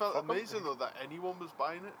must have felt amazing though that anyone was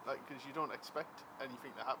buying it, like, because you don't expect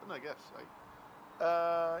anything to happen, I guess. Like,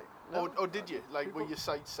 no, or did you? Like, were your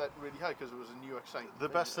sights set really high because it was a new exciting The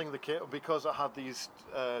best thing that came, because I had these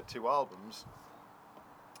two albums,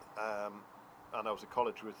 and I was at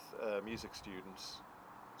college with music students.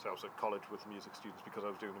 So I was at college with music students because I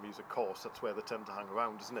was doing a music course. That's where they tend to hang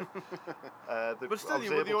around, isn't it? But still,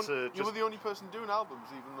 you were the only person doing albums,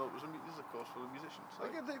 even though it was a music course full of musicians.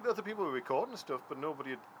 Like, the other people were recording stuff, but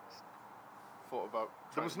nobody had thought about.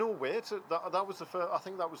 There was no way to. That was the first. I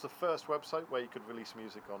think that was the first website where you could release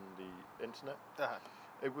music on the internet.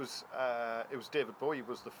 It was David Bowie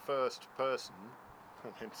was the first person,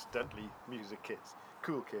 incidentally, music kids,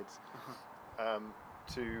 cool kids,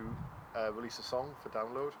 to release a song for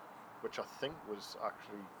download, which I think was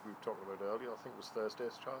actually, we were talking about earlier, I think it was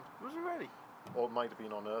Thursday's Child. Was it really? Or it might have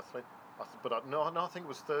been Unearthly. I think it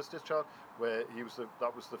was Thursday's Child, where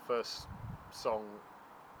that was the first song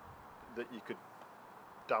that you could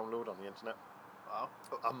download on the internet. Wow.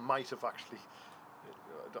 I might have actually...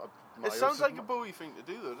 It sounds like a Bowie thing to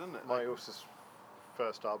do though, doesn't it? Meiosis'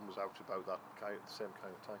 first album was out about the same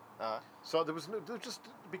kind of time. So there was just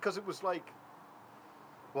because it was like,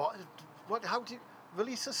 how do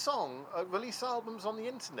release a song, release albums on the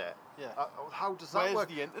internet. Yeah. How does that Where's work?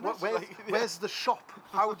 the internet? Where's the shop?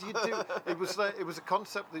 How do you do it? It was a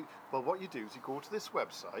concept that, well, what you do is you go to this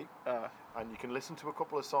website and you can listen to a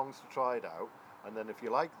couple of songs to try it out, and then if you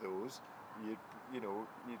like those, you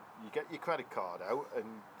get your credit card out and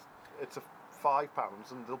it's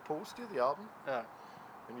 £5 and they'll post you the album. Yeah.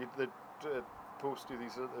 And they post you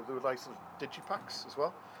these they were like sort of digipacks as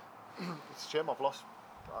well. It's a shame I've lost.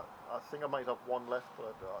 I think I might have one left,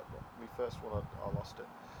 but my first one I lost it.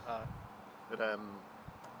 But a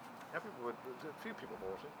few people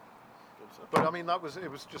bought it. But I mean, it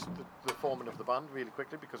was just the forming of the band really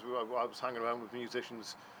quickly, because I was hanging around with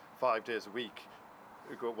musicians 5 days a week.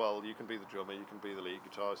 Who go, well, you can be the drummer, you can be the lead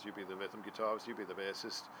guitarist, you be the rhythm guitarist, you be the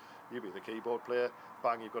bassist, you be the keyboard player.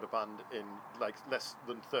 Bang, you've got a band in like less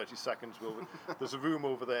than 30 seconds. There's a room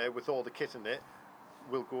over there with all the kit in it.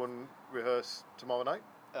 We'll go and rehearse tomorrow night.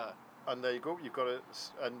 And there you go. You've got it,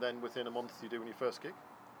 and then within a month you're doing your first gig.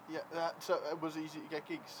 Yeah. So it was easy to get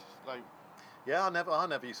gigs. Like. Yeah, I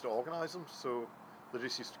never used to organise them, so they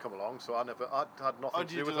just used to come along. So I had nothing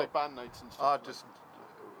to do with like band nights and stuff?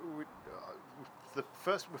 The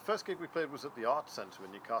first gig we played was at the Arts Centre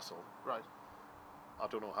in Newcastle. Right. I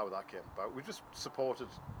don't know how that came about. We just supported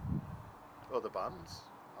other bands.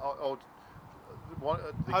 How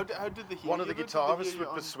did they hear one of the you? guitarists would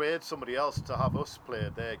persuade somebody else to have us play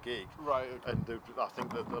their gig. Right. Okay. And I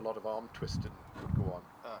think that a lot of arm twisting would go on.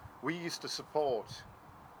 We used to support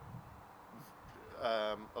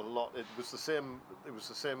a lot. It was the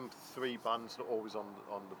same 3 bands that were always on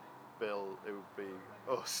the bill. It would be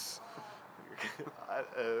us,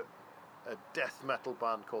 a death metal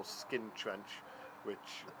band called Skin Trench,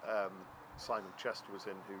 which Simon Chester was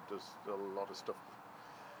in, who does a lot of stuff.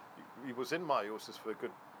 He was in Meiosis for a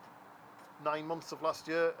good 9 months of last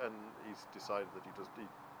year, and he's decided that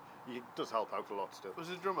he does help out a lot still. Was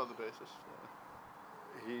he the drummer or the bassist?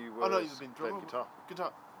 He was. Oh no, he's been drummer.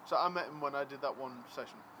 Guitar. So I met him when I did that one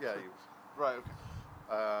session. Yeah, he was. Right. Okay.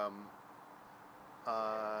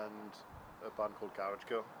 And a band called Garage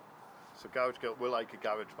Girl. So Garage Girl were like a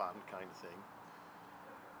garage band kind of thing.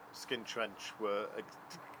 Skin Trench were,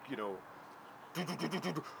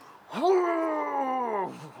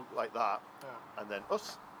 like that, and then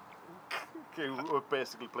us, who were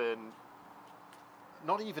basically playing.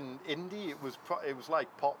 Not even indie. It was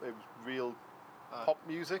like pop. It was real pop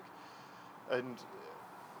music, and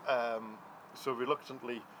so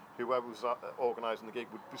reluctantly, whoever was organising the gig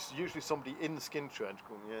would be usually somebody in the Skin Trench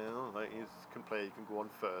going, yeah, all right, you can play, you can go on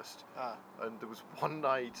first. And there was one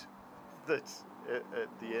night that at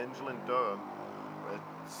the Angel in Durham,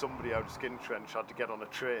 somebody out of Skin Trench had to get on a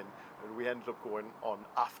train, and we ended up going on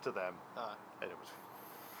after them, and it was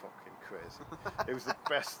fucking crazy. It was the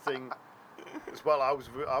best thing. As well, I was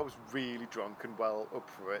really drunk and well up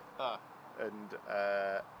for it, and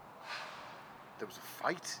there was a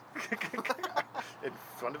fight in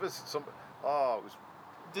front of us. It was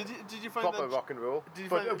Did you find proper rock and roll.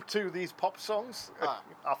 But to these pop songs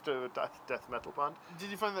after a death metal band. Did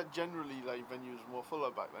you find that generally like venues were more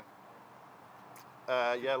fuller back then?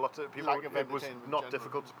 Yeah, lots of people. It was not general.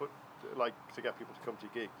 difficult to get people to come to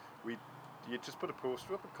your gig. You just put a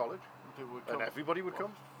poster up at college, and everybody would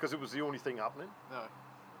come because it was the only thing happening. No.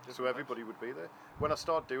 So everybody would be there. When I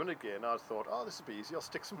started doing it again, I thought, oh, this will be easy. I'll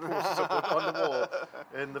stick some posters up on the wall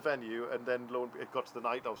in the venue, and then it got to the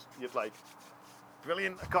night. You'd like,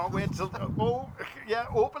 brilliant! I can't wait till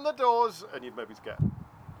open the doors, and you'd maybe get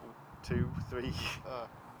 2, 3.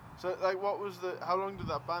 So, like, how long did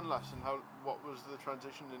that band last, and what was the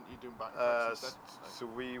transition into doing back? So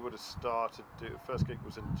we would have started. First gig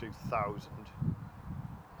was in 2000,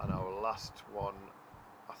 and our last one,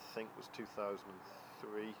 I think, was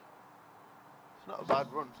 2003. It's not a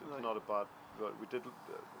bad run. It's not a bad run. We didn't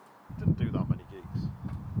do that many gigs.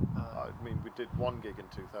 I mean, we did one gig in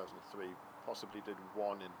 2003. Possibly did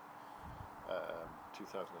one in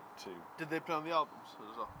 2002. Did they play on the albums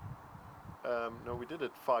as well? No, we did a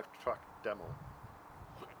 5-track demo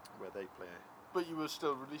where they play. But you were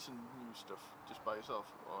still releasing new stuff just by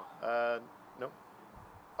yourself, or? No,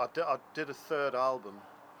 I did a 3rd album,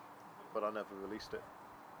 but I never released it.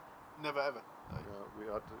 Never ever.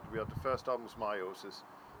 We had the first album was Meiosis,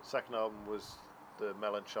 second album was the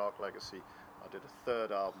Melon Shark Legacy. I did a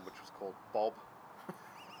 3rd album which was called Bob.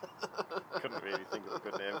 Couldn't really think of a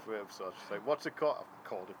good name for it, so I was just like, what's it called? I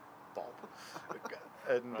called it Bob.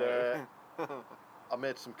 And I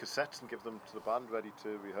made some cassettes and give them to the band ready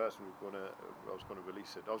to rehearse, and I was going to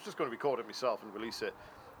release it. I was just going to record it myself and release it,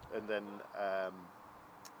 and then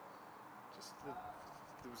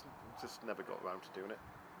just never got around to doing it.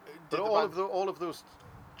 But all of those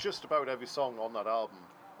just about every song on that album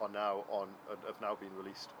have now been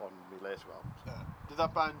released on the later albums. Did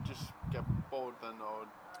that band just get bored then, or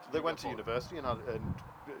did They you went get to bored? university and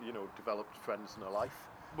developed friends in their life.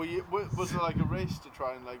 Was there like a race to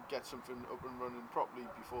try and like get something up and running properly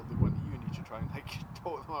before they went to uni to try and like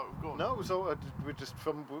talk them out of going? No, it was all, we just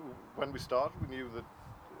from when we started, we knew that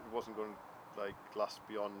it wasn't going to like last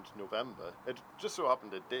beyond November. It just so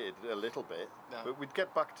happened it did a little bit, but we'd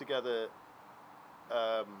get back together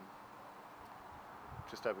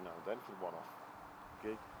just every now and then for the one-off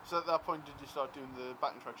gig. So at that point, did you start doing the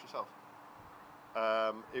backing tracks yourself?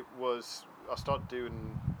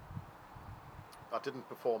 I didn't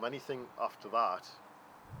perform anything after that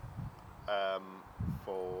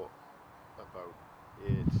for about 8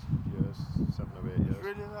 years, 7 or 8 years.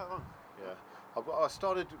 Really that long? Yeah. I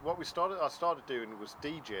started doing was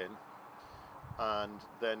DJing, and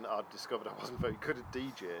then I discovered I wasn't very good at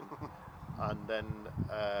DJing, and then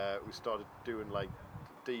we started doing like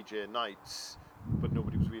DJ nights, but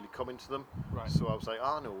nobody was really coming to them. Right. So I was like,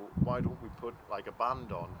 no, why don't we put like a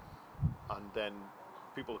band on, and then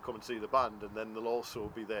people will come and see the band, and then they'll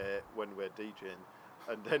also be there when we're DJing.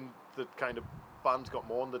 And then the kind of bands got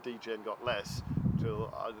more and the DJing got less,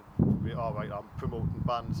 till alright, I'm promoting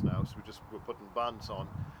bands now, so we're putting bands on,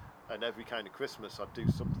 and every kind of Christmas I'd do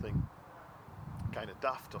something kind of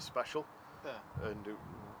daft or special. Yeah. And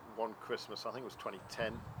one Christmas, I think it was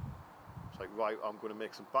 2010, it's like, right, I'm going to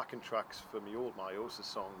make some backing tracks for my old Meiosis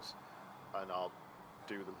songs, and I'll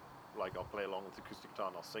do them, like I'll play along with the acoustic guitar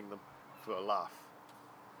and I'll sing them for a laugh.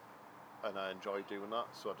 And I enjoyed doing that,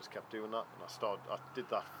 so I just kept doing that, and I did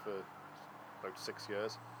that for about 6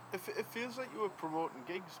 years. It feels like you were promoting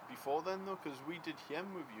gigs before then though, because we did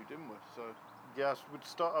Hiem with you, didn't we? So. Yes, we'd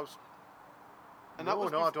start. I never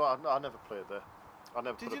played there. I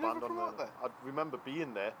never Did put you a band never on promote there? I remember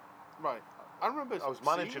being there. Right. I remember. I was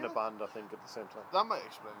managing a band, I think, at the same time. That might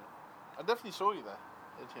explain it. I definitely saw you there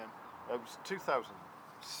at Hiem. It was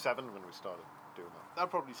 2007 when we started doing that. That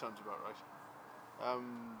probably sounds about right.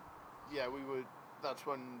 Yeah, we were. That's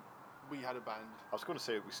when we had a band. I was going to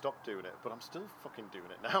say we stopped doing it, but I'm still fucking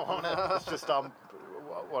doing it now, aren't I? It's just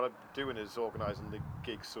what I'm doing is organising the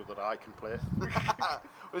gigs so that I can play.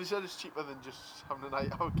 Well, you said it's cheaper than just having a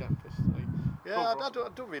night out campus. Like, yeah, I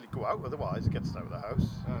don't really go out. Otherwise, it gets out of the house.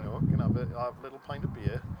 Can have a little pint of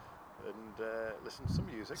beer and listen to some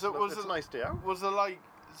music. So it's a nice day out. Was there like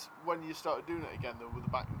when you started doing it again though with the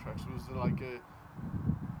backing tracks? Was there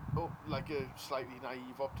like a slightly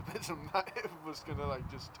naive optimism that it was gonna like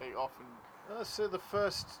just take off and? So the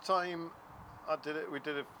first time I did it,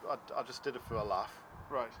 I just did it for a laugh.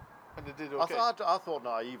 Right, and it did okay. I thought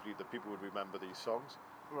naively that people would remember these songs.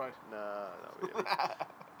 Right. Nah, not really.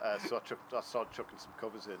 So I started chucking some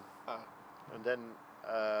covers in, and then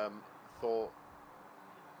thought,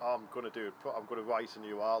 I'm going to do it. I'm going to write a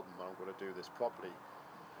new album, and I'm going to do this properly.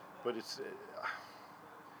 But it's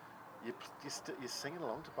you're singing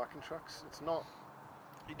along to backing tracks. It's not.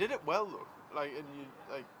 You did it well though. Like, and you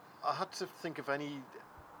like. I had to think of every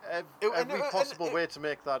possible way to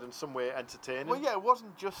make that in some way entertaining. Well, yeah, it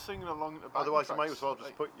wasn't just singing along to backing Otherwise, tracks. you might as well just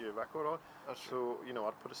like, put your record on. That's true. So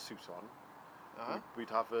I'd put a suit on. Uh-huh. We'd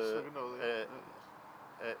have a So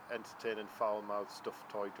entertaining foul-mouthed stuffed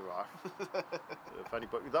toy giraffe. If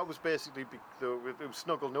anybody, that was basically it was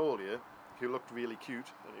Snuggle-Nolia, who looked really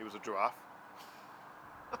cute, and he was a giraffe.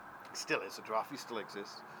 He still is a giraffe. He still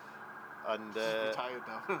exists. And retired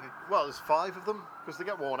now. well, there's 5 of them because they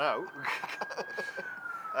get worn out.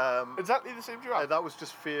 Exactly the same giraffe. That was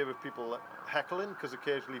just fear of people heckling, because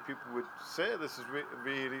occasionally people would say, "This is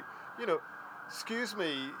really, excuse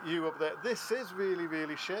me, you up there. This is really,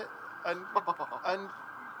 really shit." And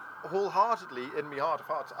wholeheartedly, in my heart of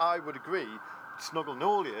hearts, I would agree.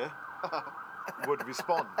 Snuggle-Nolia would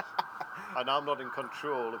respond, and I'm not in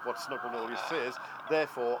control of what Snuggle-Nolia says.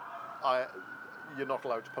 Therefore, you're not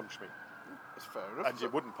allowed to punch me. That's fair enough. And you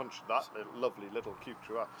wouldn't punch that lovely little cute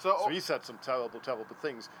giraffe. So he said some terrible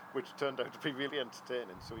things, which turned out to be really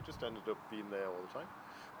entertaining. So he just ended up being there all the time.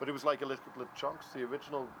 But it was like a little bit of chunks. The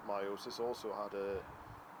original Meiosis also had a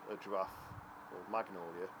giraffe called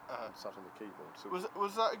Magnolia and sat on the keyboard. So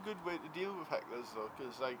was that a good way to deal with hecklers though?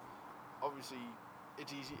 Because like obviously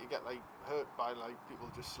it's easy to get like hurt by like people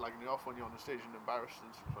just slagging you off when you're on the stage and embarrassed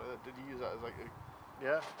and stuff like that. Did you use that as like a?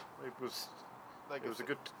 Yeah, it was a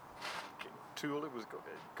good tool. It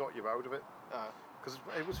got you out of it because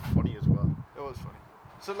it was funny as well. It was funny.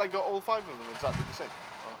 So like got all 5 of them exactly the same?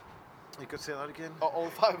 You could say that again? Are all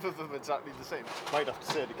 5 of them exactly the same? Might have to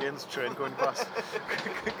say it again, there's a train going past.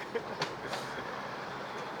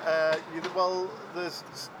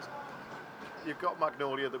 you've got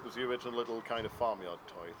Magnolia, that was the original little kind of farmyard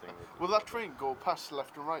toy thing. Will that train go past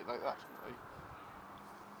left and right like that?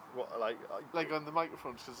 What, Like on the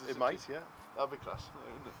microphones? Cause it might, yeah. That'd be class.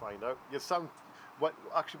 Wouldn't it? Find out. You sound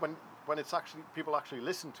when it's actually people actually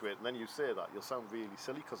listen to it, and then you say that, you'll sound really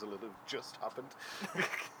silly because it'll have just happened.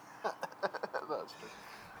 That's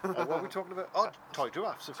true. What are we talking about? Oh, toy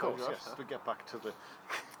giraffes, of course. Giraffes, Yes, to get back to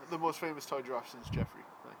the most famous toy giraffe since Jeffrey.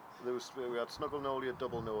 we had Snuggle Nolia,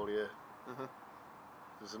 Double Nolia.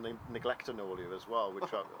 There's a Neglector Nolia as well,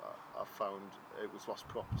 which I found it was lost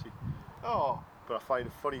property. Oh. But I find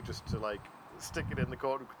it funny just to like stick it in the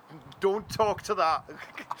corner. Don't talk to that.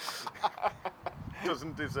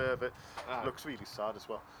 Doesn't deserve it. Looks really sad as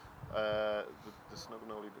well. The Snuggle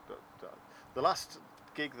Nolia. The last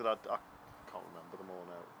gig that I can't remember them all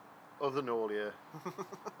now. Other Nolia.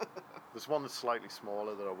 There's one that's slightly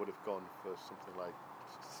smaller that I would have gone for something like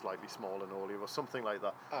slightly smaller Nolia or something like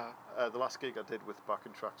that. The last gig I did with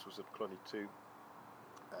Backing Tracks was at Cluny 2 in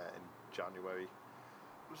January.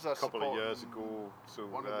 Was that A couple of years ago, so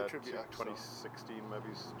one of the tribute acts, 2016,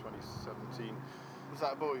 maybe 2017. Was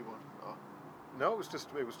that a Bowie one? Oh. No, it was just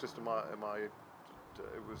it was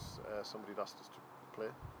somebody had asked us to play,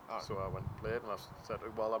 so I went and played, and I said,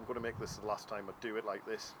 well, I'm going to make this the last time I do it like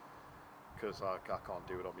this, because I can't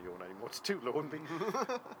do it on my own anymore. It's too lonely.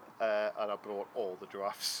 And I brought all the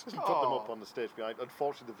giraffes and put them up on the stage behind.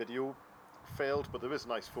 Unfortunately, the video failed, but there is a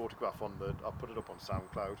nice photograph on the. I put it up on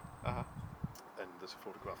SoundCloud. And there's a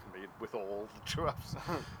photograph of me with all the giraffes.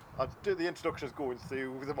 I do the introductions going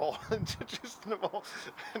through with them all and just them all,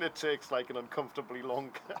 and it takes like an uncomfortably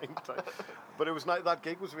long time. But it was nice. That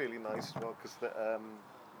gig was really nice as well, because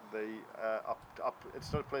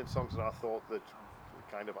instead of playing songs that I thought that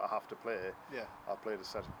kind of I have to play, I played a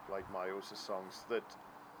set of like Meiosis songs that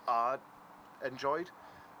I enjoyed,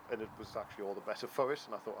 and it was actually all the better for it.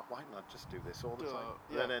 And I thought, why not just do this all the time?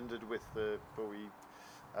 Then ended with the Bowie.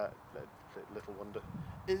 Little Wonder.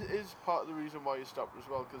 Is part of the reason why you stopped as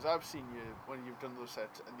well, because I've seen you when you've done those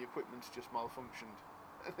sets and the equipment's just malfunctioned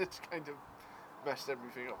and it's kind of messed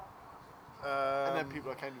everything up. And then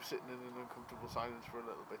people are kind of sitting in an uncomfortable silence for a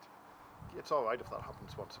little bit. It's alright if that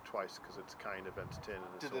happens once or twice, because it's kind of entertaining.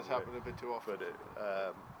 Did it happen a bit too often?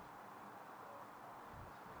 But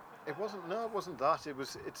it wasn't. No, it wasn't that.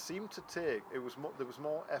 It seemed to take. There was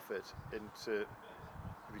more effort into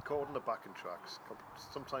recording the backing tracks,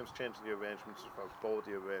 sometimes changing the arrangements if I was bored of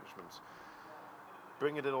the arrangements,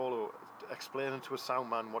 bringing it all over, explaining to a sound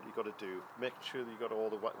man what you got to do, making sure that you got all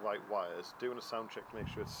the right wires, doing a sound check to make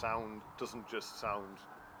sure sound doesn't just sound.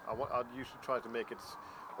 I'd usually try to make it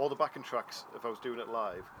all the backing tracks. If I was doing it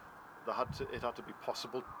live, it had to be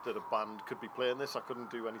possible that a band could be playing this. I couldn't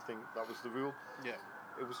do anything. That was the rule. Yeah.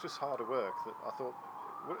 It was just harder work. That I thought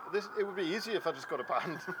it would be easier if I just got a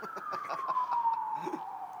band.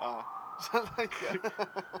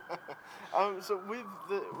 So with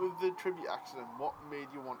the tribute accident, what made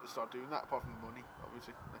you want to start doing that apart from the money,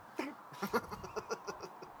 obviously?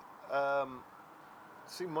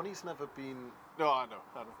 See, money's never been. No, I know.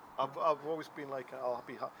 I've always been like, I'll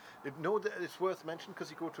be happy. It's worth mentioning, because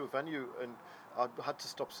you go to a venue, and I had to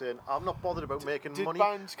stop saying I'm not bothered about making money.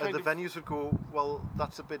 And the venues would go, well,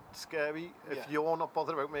 that's a bit scary. If you're not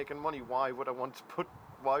bothered about making money, why would I want to put?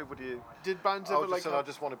 Why would you? Did bands ever I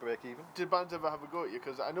just want to break even. Did bands ever have a go at you?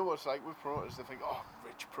 Because I know what it's like with promoters. They think, oh,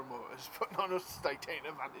 rich promoters putting on us, like taking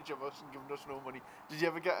advantage of us and giving us no money. Did you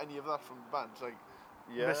ever get any of that from the bands? Like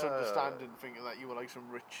misunderstanding, thinking that you were like some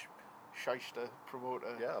rich shyster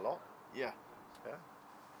promoter. Yeah, a lot. Yeah.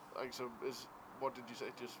 Like, so what did you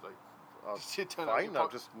say? Just like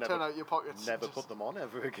turn out your pockets. Never put them on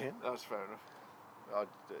ever again. That's fair enough. I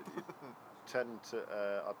tend to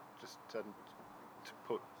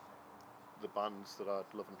put the bands that I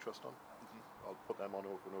love and trust on. I'll put them on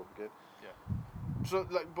over and over again. Yeah. So,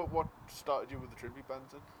 but what started you with the tribute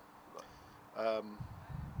bands then?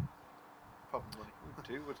 Probably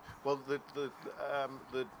money. Well, the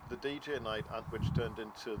DJ night, which turned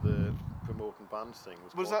into the promoting bands thing,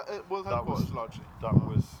 was that World Headquarters largely?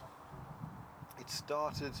 It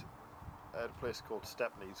started at a place called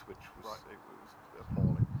Stepney's, which was it was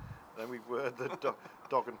appalling. Then we were at the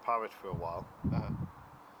Dog and Parrot for a while.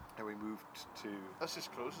 And we moved to. That's as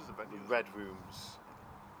close as the venue. The Red Rooms,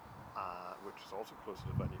 which is also close to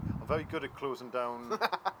the venue. I'm very good at closing down.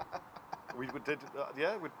 we did,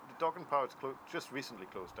 the Dog and Parrot just recently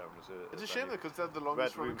closed down as a. It's a shame because they're the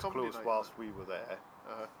longest running comedy closed night. whilst we were there.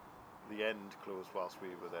 The End closed whilst we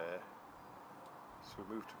were there. So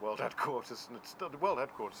we moved to World Headquarters, and the World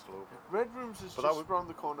Headquarters still open. Red Rooms is just around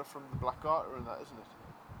the corner from the Black Garter and that, isn't it?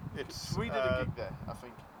 We did a gig there, I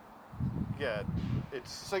think. Yeah,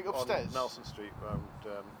 it's like upstairs? on Nelson Street around.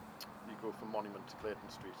 You go from Monument to Clayton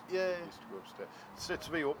Street. Yeah. You used to go upstairs. It's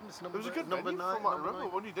reopened. It's It number was a good number venue 9. from what I number remember.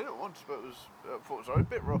 9. When you did it once, but it was I thought it was alright, a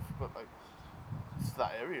bit rough, but like it's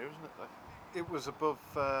that area, isn't it? Like, It was above.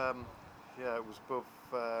 It was above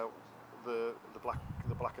the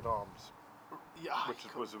Blackhead Arms, yeah, which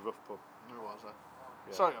was a rough pub. Where was that?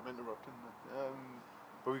 Yeah. Sorry, I'm interrupting.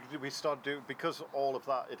 But we started doing, because all of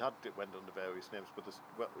that, it went under various names, but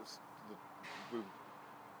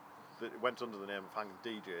it went under the name of Hanging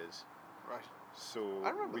DJs. Right. So I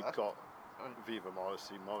remember we that. got Right. Viva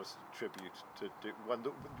Morrissey tribute to do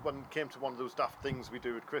when it came to one of those daft things we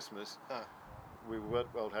do at Christmas. We were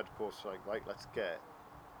at World Headquarters like, right, let's get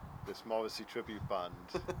this Morrissey tribute band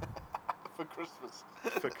For Christmas.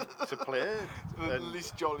 to play. The And,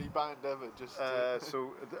 least jolly band ever. Just.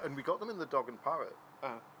 and we got them in the Dog and Parrot.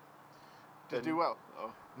 Did and- do well?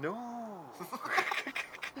 Oh. No.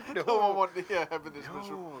 No one wanted to hear having this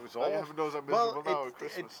miserable. it was Like, awful. heaven knows I'm miserable now it, at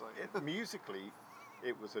Christmas. like. musically,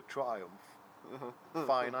 it was a triumph.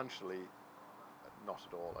 Financially, not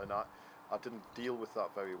at all. And I didn't deal with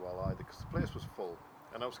that very well either, because the place was full.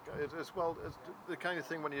 And I was, as well as the kind of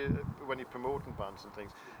thing when you're promoting bands and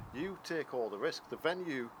things, you take all the risk. The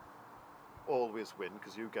venue always win,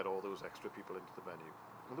 because you get all those extra people into the venue.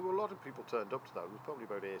 And there were a lot of people turned up to that. There was probably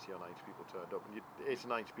about 80 or 90 people turned up, and 80 or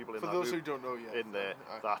 90 people in For that those room, who don't know yet. in there.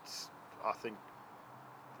 That's, I think,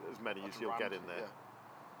 as many That's as you'll get in there.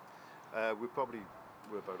 Yeah. We're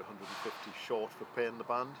about 150 short for paying the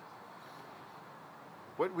band.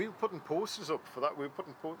 We were putting posters up for that.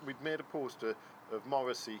 We'd made a poster of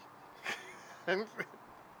Morrissey and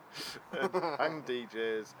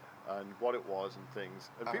DJs and what it was and things.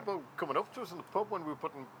 And people coming up to us in the pub when we were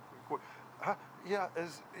putting,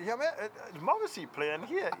 is Morrissey playing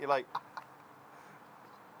here? You're like,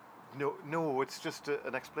 no, it's just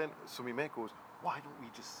an explain. So my mate goes, why don't we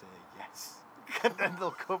just say yes? And then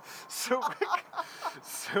they'll come. So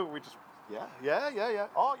we just, yeah.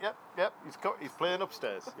 Oh, yep. He's playing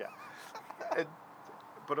upstairs. Yeah.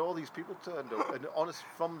 But all these people turned up, and honest,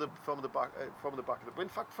 from the back of the, in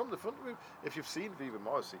fact, from the front room. If you've seen Viva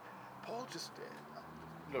Morrissey, Paul just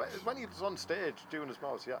when he was on stage doing his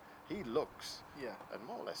Morrissey, he looks and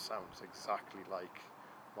more or less sounds exactly like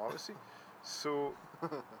Morrissey. So,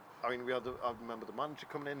 I mean, I remember the manager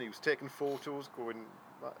coming in. He was taking photos, going,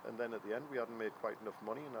 and then at the end we hadn't made quite enough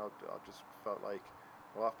money, and I just felt like,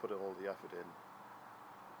 well, I've put all the effort in.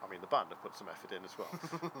 I mean, the band have put some effort in as well,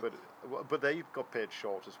 but they got paid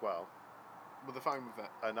short as well. But they're fine with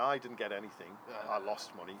that. And I didn't get anything. I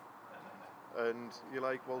lost money. And you're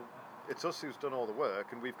like, well, it's us who's done all the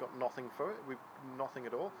work, and we've got nothing for it. We've nothing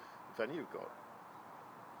at all. The venue got.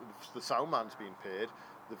 The sound man's been paid.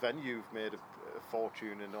 The venue've made a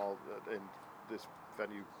fortune in all in this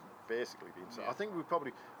venue basically been. So I think we're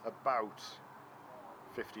probably about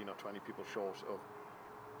 15 or 20 people short of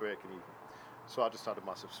breaking even. So I just had a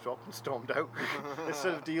massive stop and stormed out.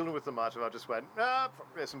 Instead of dealing with the matter, I just went,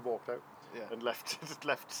 fuck this, and walked out. Yeah. And left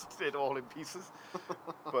it all in pieces.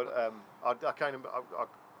 But I had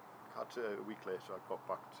to, a week later, I got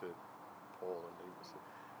back to Paul, and he was,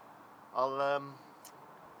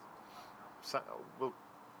 we'll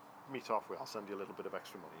meet halfway. I'll send you a little bit of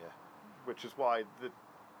extra money, which is why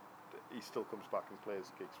he still comes back and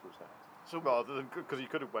plays gigs for us now. So rather than, because he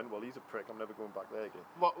could have went, well, he's a prick, I'm never going back there again.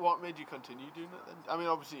 What made you continue doing it then? I mean,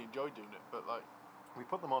 obviously you enjoyed doing it, but like... We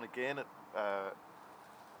put them on again at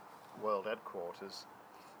World Headquarters,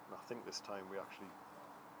 and I think this time we actually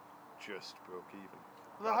just broke even.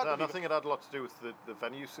 And I think it had a lot to do with the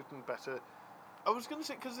venue suiting better. I was going to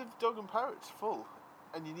say, because if Dog and Parrot's full,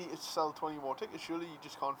 and you need to sell 20 more tickets, surely you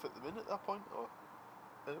just can't fit them in at that point, or...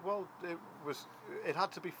 Well, it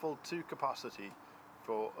had to be full to capacity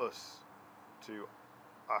for us to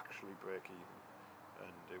actually break even,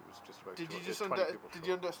 and it was just about. Did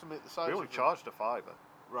you underestimate the size? We only charged a £5,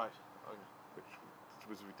 right? Okay. Which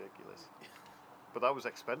was ridiculous. But that was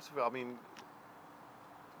expensive. I mean,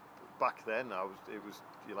 back then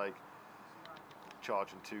you like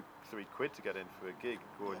charging £2-3 quid to get in for a gig,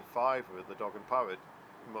 going £5 at the Dog and Parrot.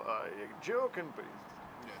 Joking, but.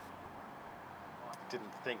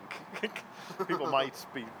 Didn't think people might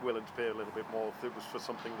be willing to pay a little bit more if it was for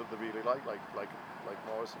something that they really like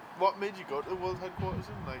Morrison. What made you go to the World Headquarters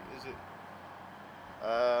then? Like, is it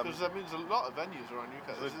because I mean there's a lot of venues around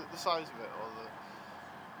Newcastle. Is it the size of it or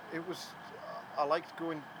the? It was. I liked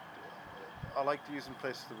going. I liked using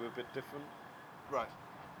places that were a bit different. Right.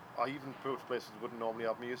 I even go to places that wouldn't normally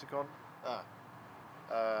have music on.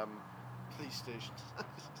 Police stations.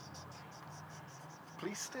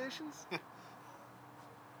 Police stations?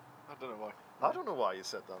 I don't know why. I don't know why you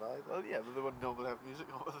said that either. Well, yeah, but they wouldn't normally have music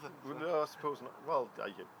on with it. Well, no, I suppose not. Well,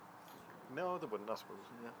 no, they wouldn't, I suppose.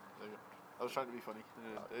 Yeah, there you go. I was trying to be funny.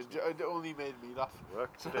 It only made me laugh.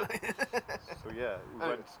 Worked, did it? So yeah, we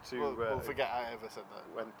Anyway, went to... we'll forget I ever said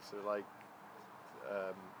that. Went to, like...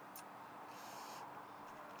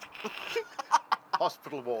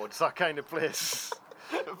 hospital wards, that kind of place.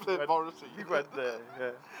 Played Morrissey. You went there,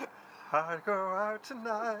 yeah. I'd go out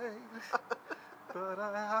tonight, but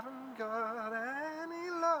I haven't got any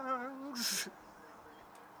lungs.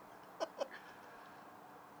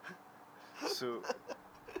 So,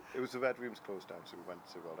 it was the Red Room's closed down, so we went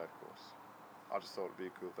to World Headquarters. I just thought it'd be a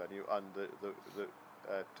cool venue, and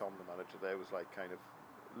Tom, the manager there, was like kind of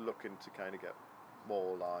looking to kind of get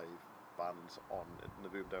more live bands on in the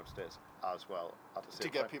room downstairs as well at the same To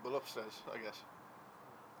get time. people upstairs, I guess.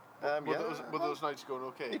 Were those nights going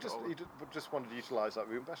okay? He just wanted to utilise that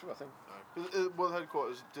room better, I think. World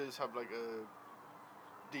Headquarters does have like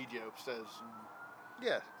a DJ upstairs.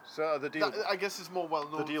 Yeah, so the deal... I guess it's more well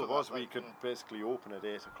known. The deal for was that, we like, could basically open at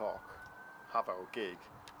 8 o'clock, have our gig.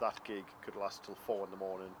 That gig could last till 4 in the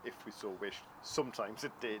morning if we so wished. Sometimes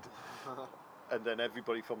it did. And then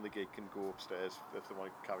everybody from the gig can go upstairs if they want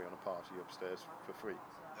to carry on a party upstairs for free.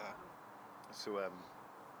 Yeah. So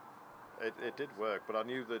it did work, but I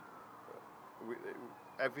knew that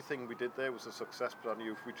everything we did there was a success, but I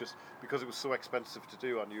knew if we just, because it was so expensive to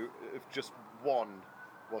do, I knew if just one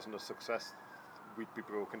wasn't a success, we'd be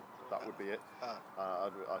broken. That would be it. I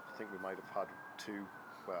think we might have had 2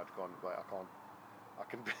 where I'd gone, right, I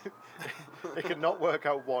can it can not work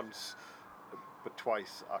out once, but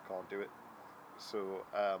twice I can't do it. So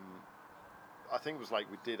I think it was like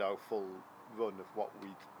we did our full run of what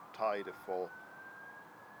we'd tied it for,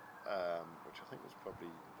 which I think was probably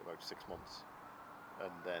about 6 months,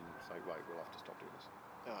 and then it's like, right, we'll have to stop doing this.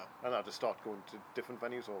 And I had to start going to different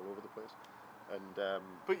venues all over the place. And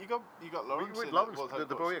but you got Lawrence. Lawrence, in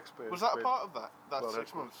the Bowie Experience. Was that a part of that World 6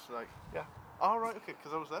 Headquarters. months? Like, Yeah. Oh right, okay,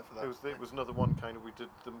 because I was there for that. It was another one kind of, we did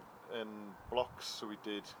them in blocks, so we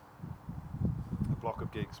did a block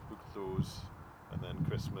of gigs, booked those, and then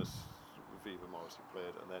Christmas, Viva Morrissey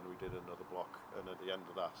played, and then we did another block, and at the end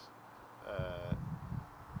of that,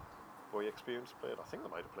 Bowie Experience played. I think they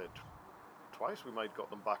might have played twice. We might have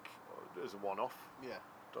got them back as a one-off. Yeah.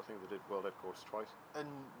 I think they did World Headquarters twice. And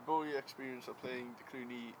Bowie Experience are playing the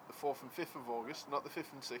Clooney the 4th and 5th of August, not the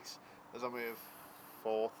 5th and 6th, as I may have.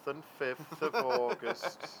 4th and 5th of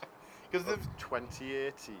August Because of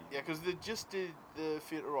 2018. Yeah, because they just did the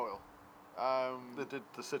Theatre Royal. They did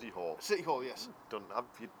the City Hall. City Hall, yes. Do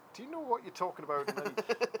you know what you're talking about?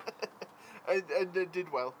 and they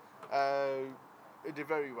did well. It did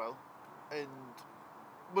very well. And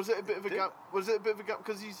was it a bit of a gap? Was it a bit of a gap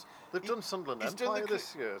because They've done Sunderland he's done Empire the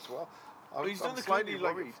this year as well. He's done the slightly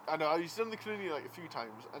Clooney worried. I know he's done the Clooney like a few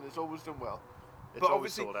times, and it's always done well. It's but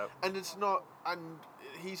always obviously, sold out. and it's not. And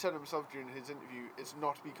he said himself during his interview, it's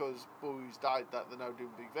not because Bowie's died that they're now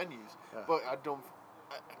doing big venues. Yeah. But I don't.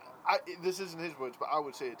 This isn't his words, but I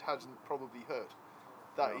would say it hasn't probably hurt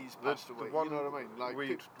that he's passed away. You know what I mean? Like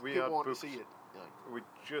we people had want to booked, see it. We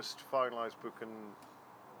just finalised booking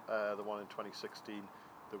the one in 2016,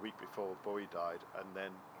 the week before Bowie died, and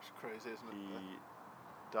then It's crazy, isn't it? he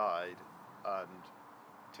died, and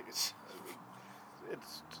Tickets.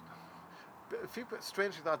 it's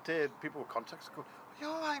strangely that day people were contacting going, "You're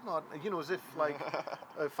all right, man," you know, as if like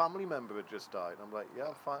a family member had just died. I'm like, yeah,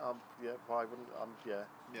 I'm fine. Yeah, why wouldn't Yeah.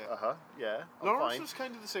 yeah, I'm Lawrence fine. was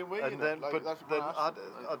kind of the same way, And you know. then, Like, but that's then what I asked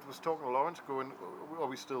him, like, was talking to Lawrence, going, "Are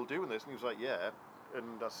we still doing this?" And he was like, "Yeah."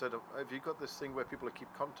 And I said, "Have you got this thing where people keep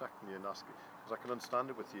contacting you and asking? Because I can understand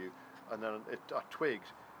it with you." And then I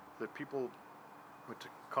twigged that people were to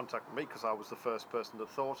contact me because I was the first person that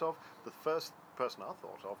thought of. The first person I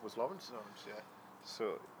thought of was Lawrence. Lawrence, yeah.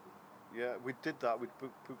 So, yeah, we did that. We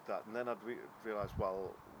booked that, and then I'd realised,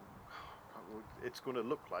 well, it's going to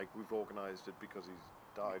look like we've organised it because he's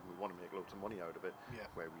died. And we want to make loads of money out of it. Yeah.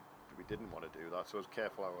 Where we didn't want to do that, so I was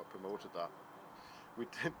careful how I promoted that. We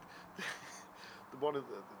did. One of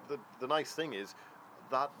the nice thing is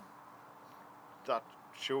that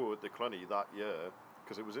show at the Cluny that year,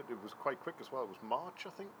 because it was quite quick as well. It was March, I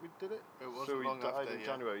think we did it. It wasn't so he long died after, in yeah.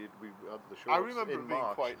 January. We had the show. I remember in it being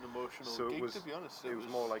March. quite an emotional So gig, it was, to be honest. It was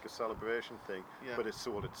more like a celebration thing, Yeah. but it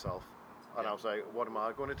sold itself. And Yeah. I was like, what am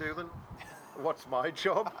I going to do then? What's my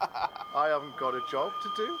job? I haven't got a job to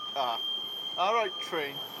do. All right,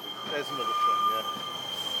 train. There's another train, yeah.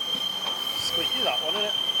 Squeaky, that one, isn't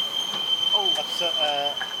it?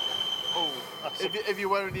 Oh, That's if you're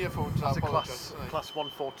wearing earphones, I That's a apologise. class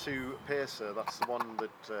 142 pacer. That's the one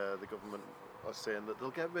that the government are saying that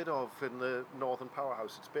they'll get rid of in the Northern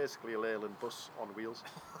Powerhouse. It's basically a Leyland bus on wheels.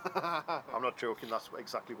 I'm not joking, that's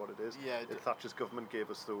exactly what it is. Yeah, Thatcher's government gave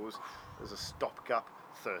us those as a stopgap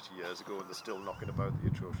 30 years ago, and they're still knocking about the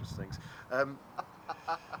atrocious things.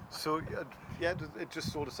 So, yeah, it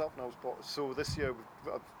just sold itself now. So this year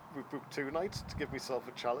we've booked 2 nights to give myself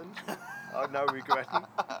a challenge. I'm now regretting.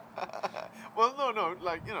 Well, no,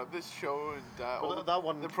 like, you know, this show and all that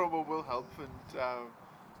one, the promo will help, and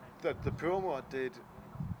the promo I did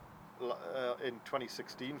in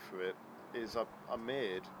 2016 for it is I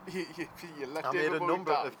made you let I David made a Bowie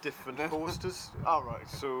number die. of different posters. Oh, right.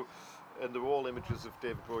 Okay. So, and they're all images of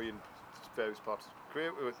David Bowie in various parts.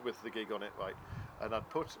 Great with the gig on it, right? And I'd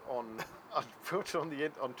put on Twitter and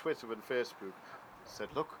Facebook, said,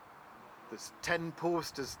 look, there's 10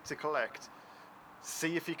 posters to collect.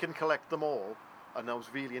 See if you can collect them all. And I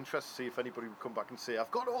was really interested to see if anybody would come back and say,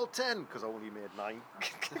 I've got all 10, because I only made 9.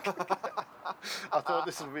 I thought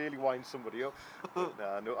this would really wind somebody up. But,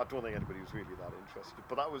 no, I don't think anybody was really that interested.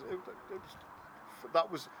 But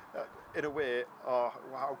that was in a way,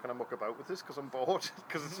 how can I muck about with this? Because I'm bored.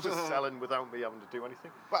 Because it's just selling without me having to do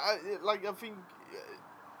anything. But I think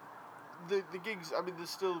the gigs. I mean, there's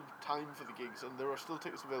still time for the gigs, and there are still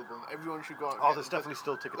tickets available, and everyone should go out. Oh, there's definitely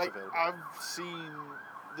still tickets available. I've seen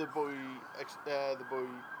the Bowie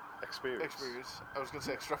Experience. I was going to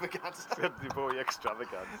say extravaganza. The Bowie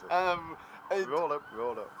extravaganza. Roll up.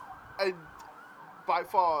 And by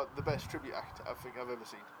far the best tribute act I think I've ever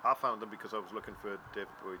seen. I found them because I was looking for a David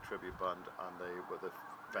Bowie tribute band, and they were the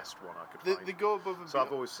best one I could find. They go above and so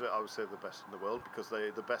beyond. I would say the best in the world, because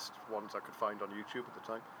they're the best ones I could find on YouTube at the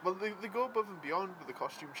time. Well, they go above and beyond with the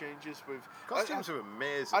costume changes. Costumes are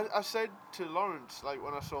amazing. I said to Lawrence, like,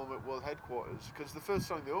 when I saw him at World Headquarters, because the first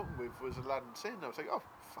song they opened with was Aladdin Sane. I was like, oh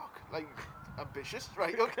fuck, like, ambitious,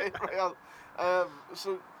 right? Okay, right.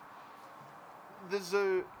 So there's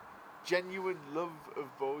a genuine love of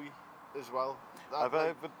Bowie as well. I've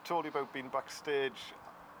ever told you about being backstage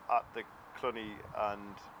at the Cluny,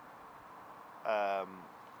 and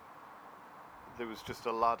there was just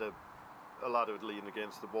a ladder leaning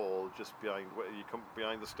against the wall just behind where you come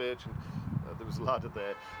behind the stage, and there was a ladder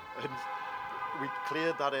there, and we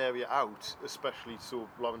cleared that area out, especially so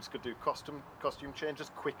Lawrence could do costume changes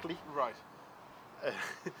quickly. Right.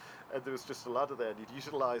 And there was just a ladder there, and he'd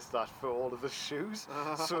utilised that for all of his shoes.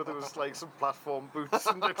 So there was like some platform boots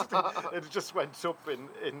and everything. It just went up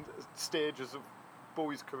in stages of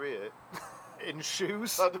Bowie's career in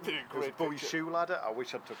shoes. That'd have been a great Bowie picture. shoe ladder. I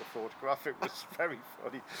wish I took a photograph. It was very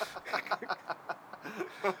funny.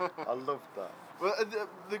 I loved that. Well, and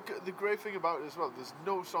the great thing about it as well, there's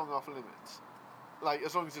no song off limits, like,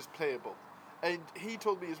 as long as it's playable. And he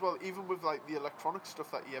told me as well, even with like the electronic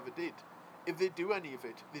stuff that he ever did, if they do any of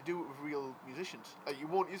it, they do it with real musicians. Like, you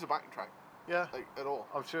won't use a backing track. Yeah, like, at all.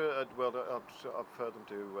 I'm sure. I've heard them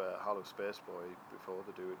do Hello Space Boy before.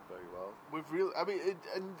 They do it very well. With real, I mean,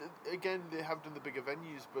 and again, they have done the bigger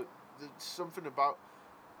venues, but there's something about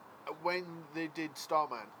when they did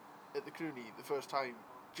Starman at the Clooney the first time,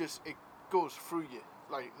 just it goes through you,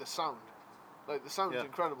 like the sound. Like, the sound's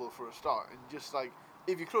incredible for a start, and just like,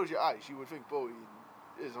 if you close your eyes, you would think Bowie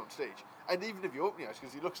is on stage. And even if you open your eyes,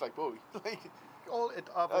 because he looks like Bowie.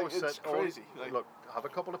 I've always said, it's crazy. Look, have a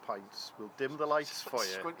couple of pints, we'll dim the lights for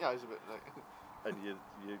you. Squint your eyes a bit, like. And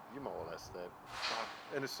you're more or less there.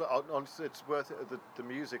 And it's worth it. The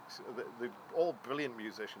music, the all brilliant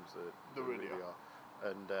musicians. They really are.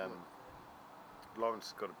 And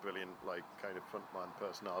Lawrence has got a brilliant, like, kind of frontman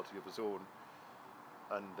personality of his own.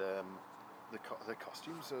 And the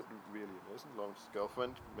costumes are really amazing. Lawrence's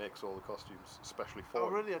girlfriend makes all the costumes especially for him. Oh,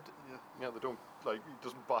 really? Yeah, they don't, like, he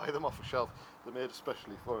doesn't buy them off a shelf. They're made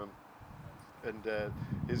especially for him. And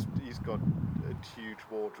he's got a huge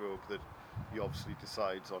wardrobe that he obviously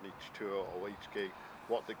decides on each tour or each gig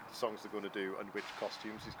what the songs they're going to do and which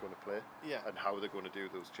costumes he's going to play. Yeah. And how they're going to do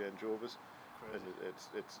those changeovers. Crazy.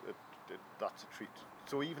 And that's a treat.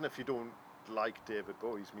 So even if you don't like David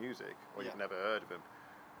Bowie's music, or you've never heard of him,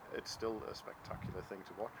 it's still a spectacular thing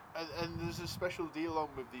to watch. And there's a special deal on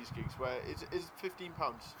with these gigs where it's £15.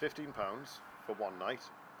 £15 for one night.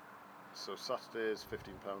 So Saturday's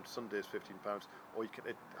 £15, Sunday's £15, or you can.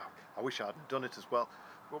 I wish I hadn't done it as well.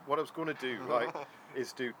 What I was going to do, right,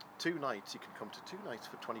 is do 2 nights. You can come to 2 nights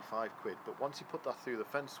for £25, but once you put that through the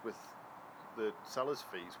fence with the seller's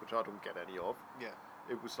fees, which I don't get any of,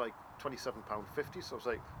 it was like £27.50. So I was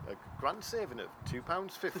like a grand saving of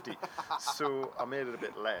 £2.50. So I made it a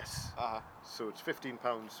bit less. So it's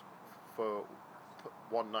 £15 for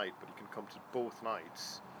one night, but you can come to both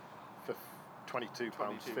nights for £22.50.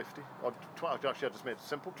 22. Or actually, I just made it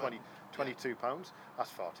simple. £22. That's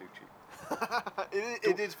far too cheap.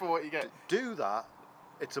 it is for what you get. Do that.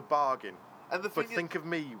 It's a bargain. And the But thing think of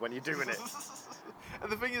me when you're doing it.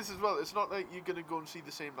 And the thing is as well, it's not like you're going to go and see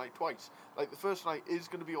the same night twice. Like the first night is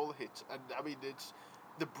going to be all the hits, and I mean it's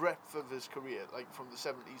the breadth of his career, like from the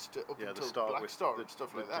 70s to up until Black Star and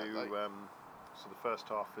stuff like that. So the first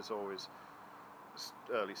half is always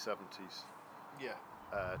early 70s Yeah,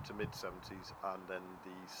 to mid 70s, and then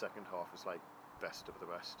the second half is like best of the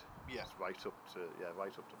rest. yeah. It's right up to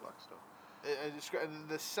Black Star. And it's great. And then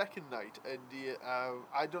the second night, and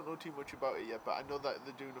I don't know too much about it yet, but I know that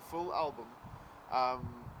they're doing a full album.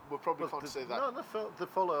 We'll probably can't say that. No, the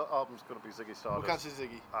full album's going to be Ziggy Stardust. We can't say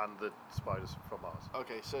Ziggy. And the Spiders from Mars.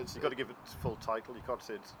 Okay, so it's You've got to give it its full title. You can't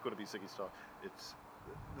say it's going to be Ziggy Stardust. It's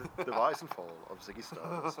the rise and fall of Ziggy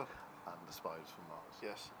Stardust and the Spiders from Mars.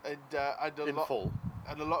 Yes, and In full.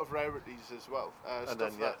 and a lot of rarities as well. And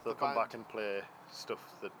then they'll come back and play stuff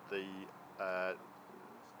that they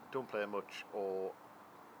don't play much, or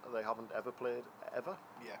they haven't ever played ever.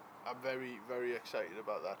 Yeah, I'm very, very excited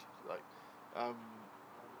about that. Like,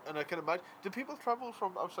 and I can imagine. Do people travel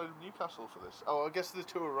from outside of Newcastle for this? Oh, I guess they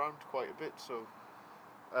tour around quite a bit. So,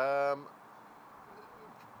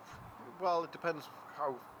 well, it depends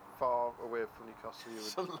how far away from Newcastle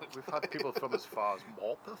you would. We've had people from as far as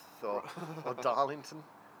Morpeth or Darlington.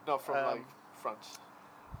 not from like France.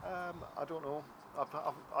 I don't know.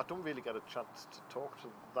 I don't really get a chance to talk to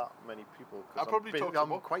that many people. I'll probably talk to I'm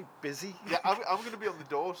more. quite busy. Yeah, I'm going to be on the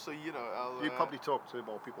door, so you know. You probably talk to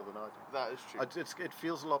more people than I do. That is true. It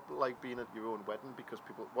feels a lot like being at your own wedding because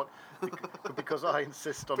because I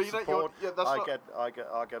insist on But you know, support. that's I not- get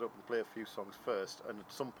up and play a few songs first, and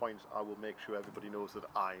at some point I will make sure everybody knows that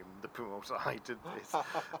I'm the promoter. I did this,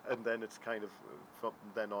 and then it's kind of from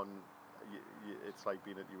then on. It's like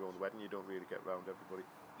being at your own wedding. You don't really get round everybody.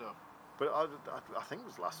 No. But I think it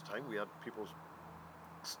was last time we had people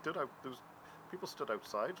stood out. There was people stood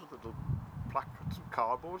outside with little placards and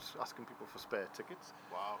cardboards asking people for spare tickets.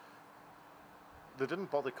 Wow. They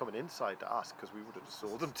didn't bother coming inside to ask because we would have just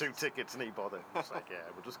sold them 2 tickets and he bothered. It's like, yeah,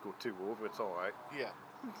 we'll just go 2 over. It's all right. Yeah.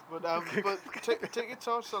 But tickets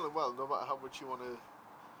are selling well, no matter how much you want to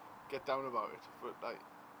get down about it. But like.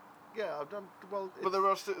 Yeah, well. But there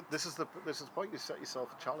are still. This is the point. You set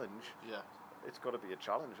yourself a challenge. Yeah. It's got to be a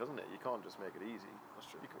challenge, hasn't it? You can't just make it easy. That's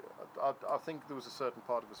true. I think there was a certain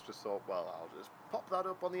part of us just thought, well, I'll just pop that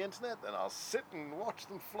up on the internet, then I'll sit and watch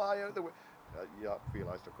them fly out the way. Yeah, I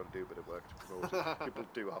realised I've got to do a bit of work to promote it. People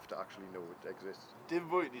do have to actually know it exists.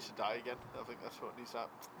 David Bowie needs to die again. I think that's what needs to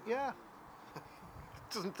happen. Yeah.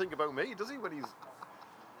 Doesn't think about me, does he, when he's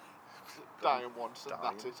Dying once, and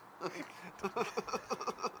Dying. that's it.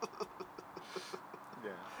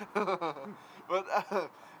 Yeah.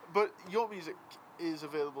 But your music is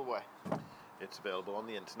available where? It's available on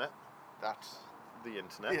the internet. That's The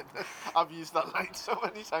internet. yeah. I've used that line so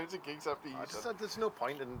many times at gigs after you I used just it. said there's no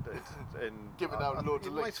point in Giving out loads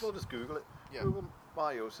of You might links. as well just Google it. Yeah. Google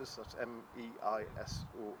Meiosis. That's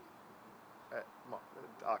Meiso.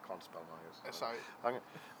 I can't spell Meiosis. Sorry. Hang on.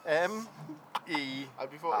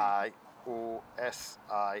 Meiosis.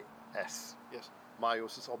 Yes.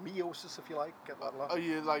 Meiosis or Meiosis if you like. Get that Are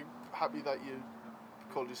you like happy that you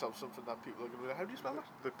called yourself something that people are going to be like, how do you spell that?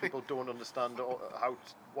 That people don't understand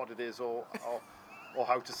what it is or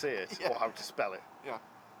how to say it Yeah. or how to spell it. Yeah.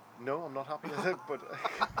 No, I'm not happy with it. But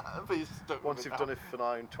But you stuck once with you've now. done it for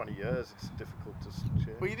 20 years, it's difficult to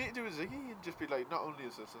change. Well, you need to do a Ziggy and just be like, not only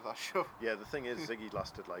is this that show. Yeah, the thing is, Ziggy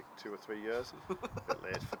lasted like 2 or 3 years. A bit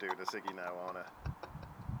late for doing a Ziggy now, aren't I?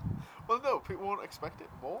 Well, no, people won't expect it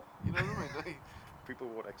more. You know what I mean? Like, People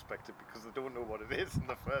won't expect it because they don't know what it is in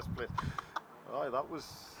the first place. Oh, that was,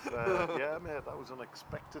 yeah, mate, that was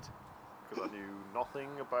unexpected because I knew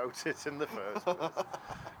nothing about it in the first place.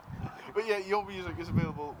 but yeah, your music is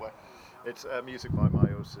available where? It's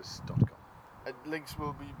musicbymyosis.com. And links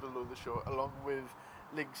will be below the show, along with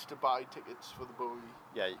links to buy tickets for the Bowie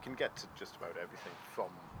Yeah, you can get to just about everything from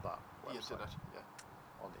that website internet. Yeah.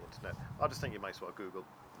 on the internet. I just think you might as well Google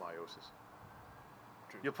Meiosis.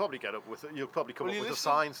 You'll probably get up with it. You'll probably come Well, up you with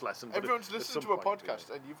listen- a science lesson. But Everyone's at listening some to a point, podcast,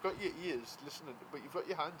 yeah. and you've got your ears listening, but you've got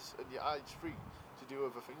your hands and your eyes free to do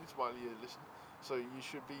other things while you listen. So you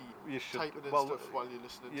should be typing in stuff while you're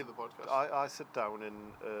listening to the podcast. I sit down in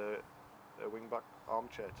a wingback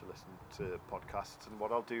armchair to listen to podcasts, and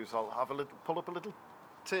what I'll do is I'll have pull up a little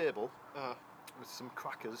table with some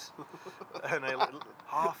crackers and a little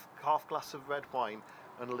half glass of red wine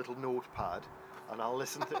and a little notepad, and I'll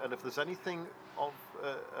listen to. And if there's anything of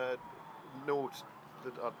note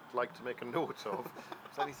that I'd like to make a note of,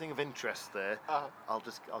 if there's anything of interest there, I'll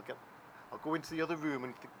get I'll go into the other room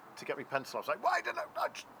and to get my pencil. I was like, why did I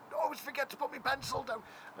just always forget to put my pencil down?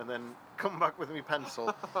 And then come back with my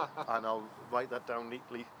pencil and I'll write that down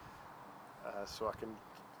neatly so I can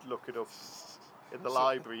look it up in the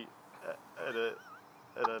library at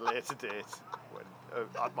a later date when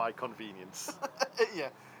at my convenience. Yeah,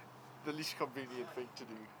 the least convenient thing to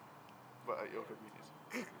do, but at your convenience.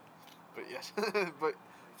 But yes, but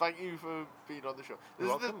thank you for being on the show.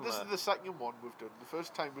 This is the second one we've done. The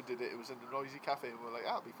first time we did it, it was in a noisy cafe, and we were like,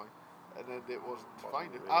 "I'll be fine," and then it wasn't fine.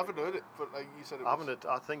 Really. I haven't heard it, but like you said,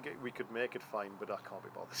 I think we could make it fine, but I can't be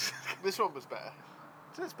bothered. This one was better.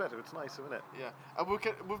 It's better. It's nicer, isn't it? Yeah, and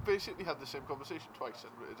we've basically had the same conversation twice,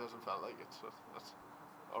 and it doesn't feel like it. So that's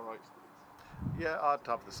all right. Yeah, I'd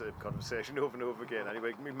have the same conversation over and over again.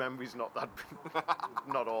 Anyway, my memory's not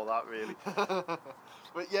not all that really.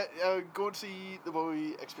 But yeah, go and see the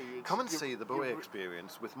Bowie Experience. Come and see the Bowie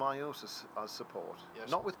Experience with Meiosis as support. Yes.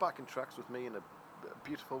 Not with backing tracks, with me and a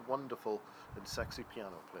beautiful, wonderful, and sexy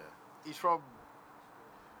piano player. He's from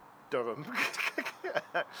Durham.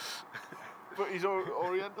 But he's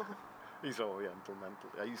Oriental. He's Oriental mental.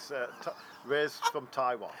 He's raised from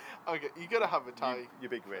Taiwan. Okay, you gotta have a Thai. You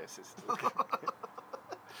big racist.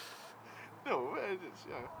 No, it is.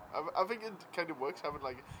 Yeah, I think it kind of works having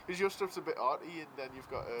like because your stuff's a bit arty, and then you've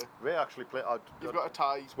got a Ray actually play. you've got a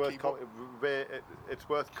Thai. It's worth it's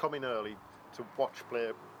worth coming early to watch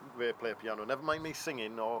Ray play piano. Never mind me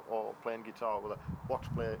singing or playing guitar. Watch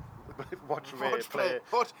Ray play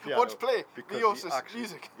piano. Watch play. Because Meiosis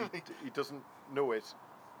music. he doesn't know it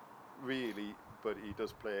really, but he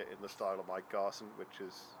does play it in the style of Mike Garson,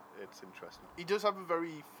 it's interesting. He does have a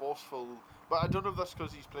very forceful, but I don't know if that's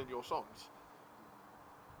because he's playing your songs.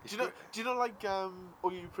 Do you know like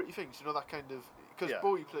All You Pretty Things? You know that kind of because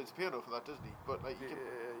Bowie plays the piano for that, doesn't he? But like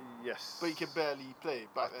yes, but he can barely play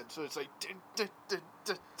back then, so it's like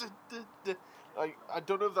like I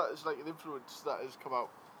don't know if that is like an influence that has come out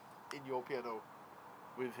in your piano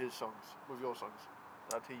with his songs, with your songs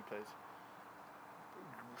that he plays.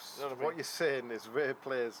 You know what I mean? What you're saying is Ray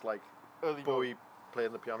plays like Early Bowie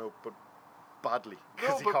playing the piano, but badly No,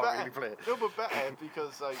 because he but can't better. really play. No, but better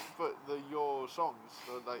because like, but your songs,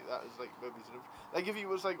 so like that is like maybe like if he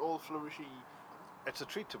was like all flourishy. It's a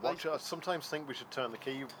treat to watch. I sometimes think we should turn the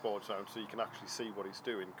keyboards down so you can actually see what he's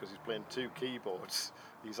doing because he's playing two keyboards.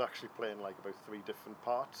 He's actually playing like about 3 different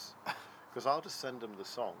parts. Because I'll just send him the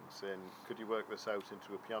songs saying, could you work this out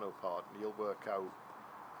into a piano part? And he'll work out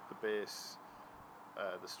the bass,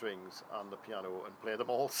 the strings and the piano and play them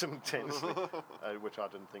all simultaneously, which I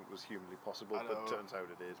didn't think was humanly possible, but turns out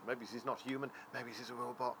it is. Maybe he's not human, maybe he's a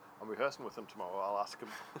robot. I'm rehearsing with him tomorrow, I'll ask him.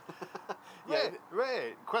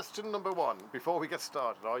 Ray, question number 1, before we get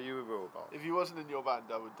started, are you a robot? If he wasn't in your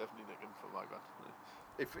band, I would definitely nick him from my band.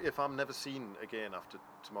 If I'm never seen again after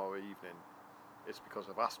tomorrow evening, it's because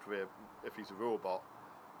I've asked Ray if he's a robot,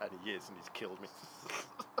 and he is, and he's killed me.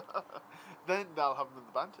 Then I'll have him in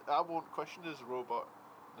the band. I won't question his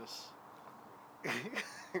robotness.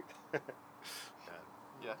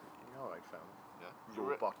 Yeah. Alright, fam. Yeah.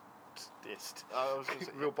 Robotist. I was gonna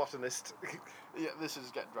say, Robotanist. yeah, this is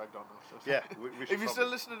getting dragged on now. So. Yeah, we should If you're still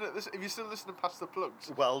listening to this, if you're still listening past the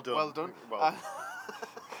plugs, well done. Well done.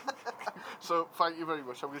 So thank you very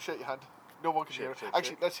much. I'm going to shake your hand. No one can hear it.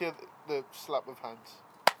 Actually, let's hear the slap of hands.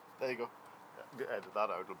 There you go. Edit that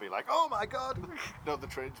out. It'll be like, oh my god. No, the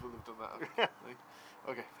trains will have done that.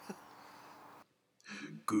 Okay.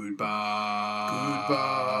 Goodbye.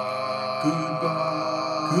 Goodbye. Goodbye.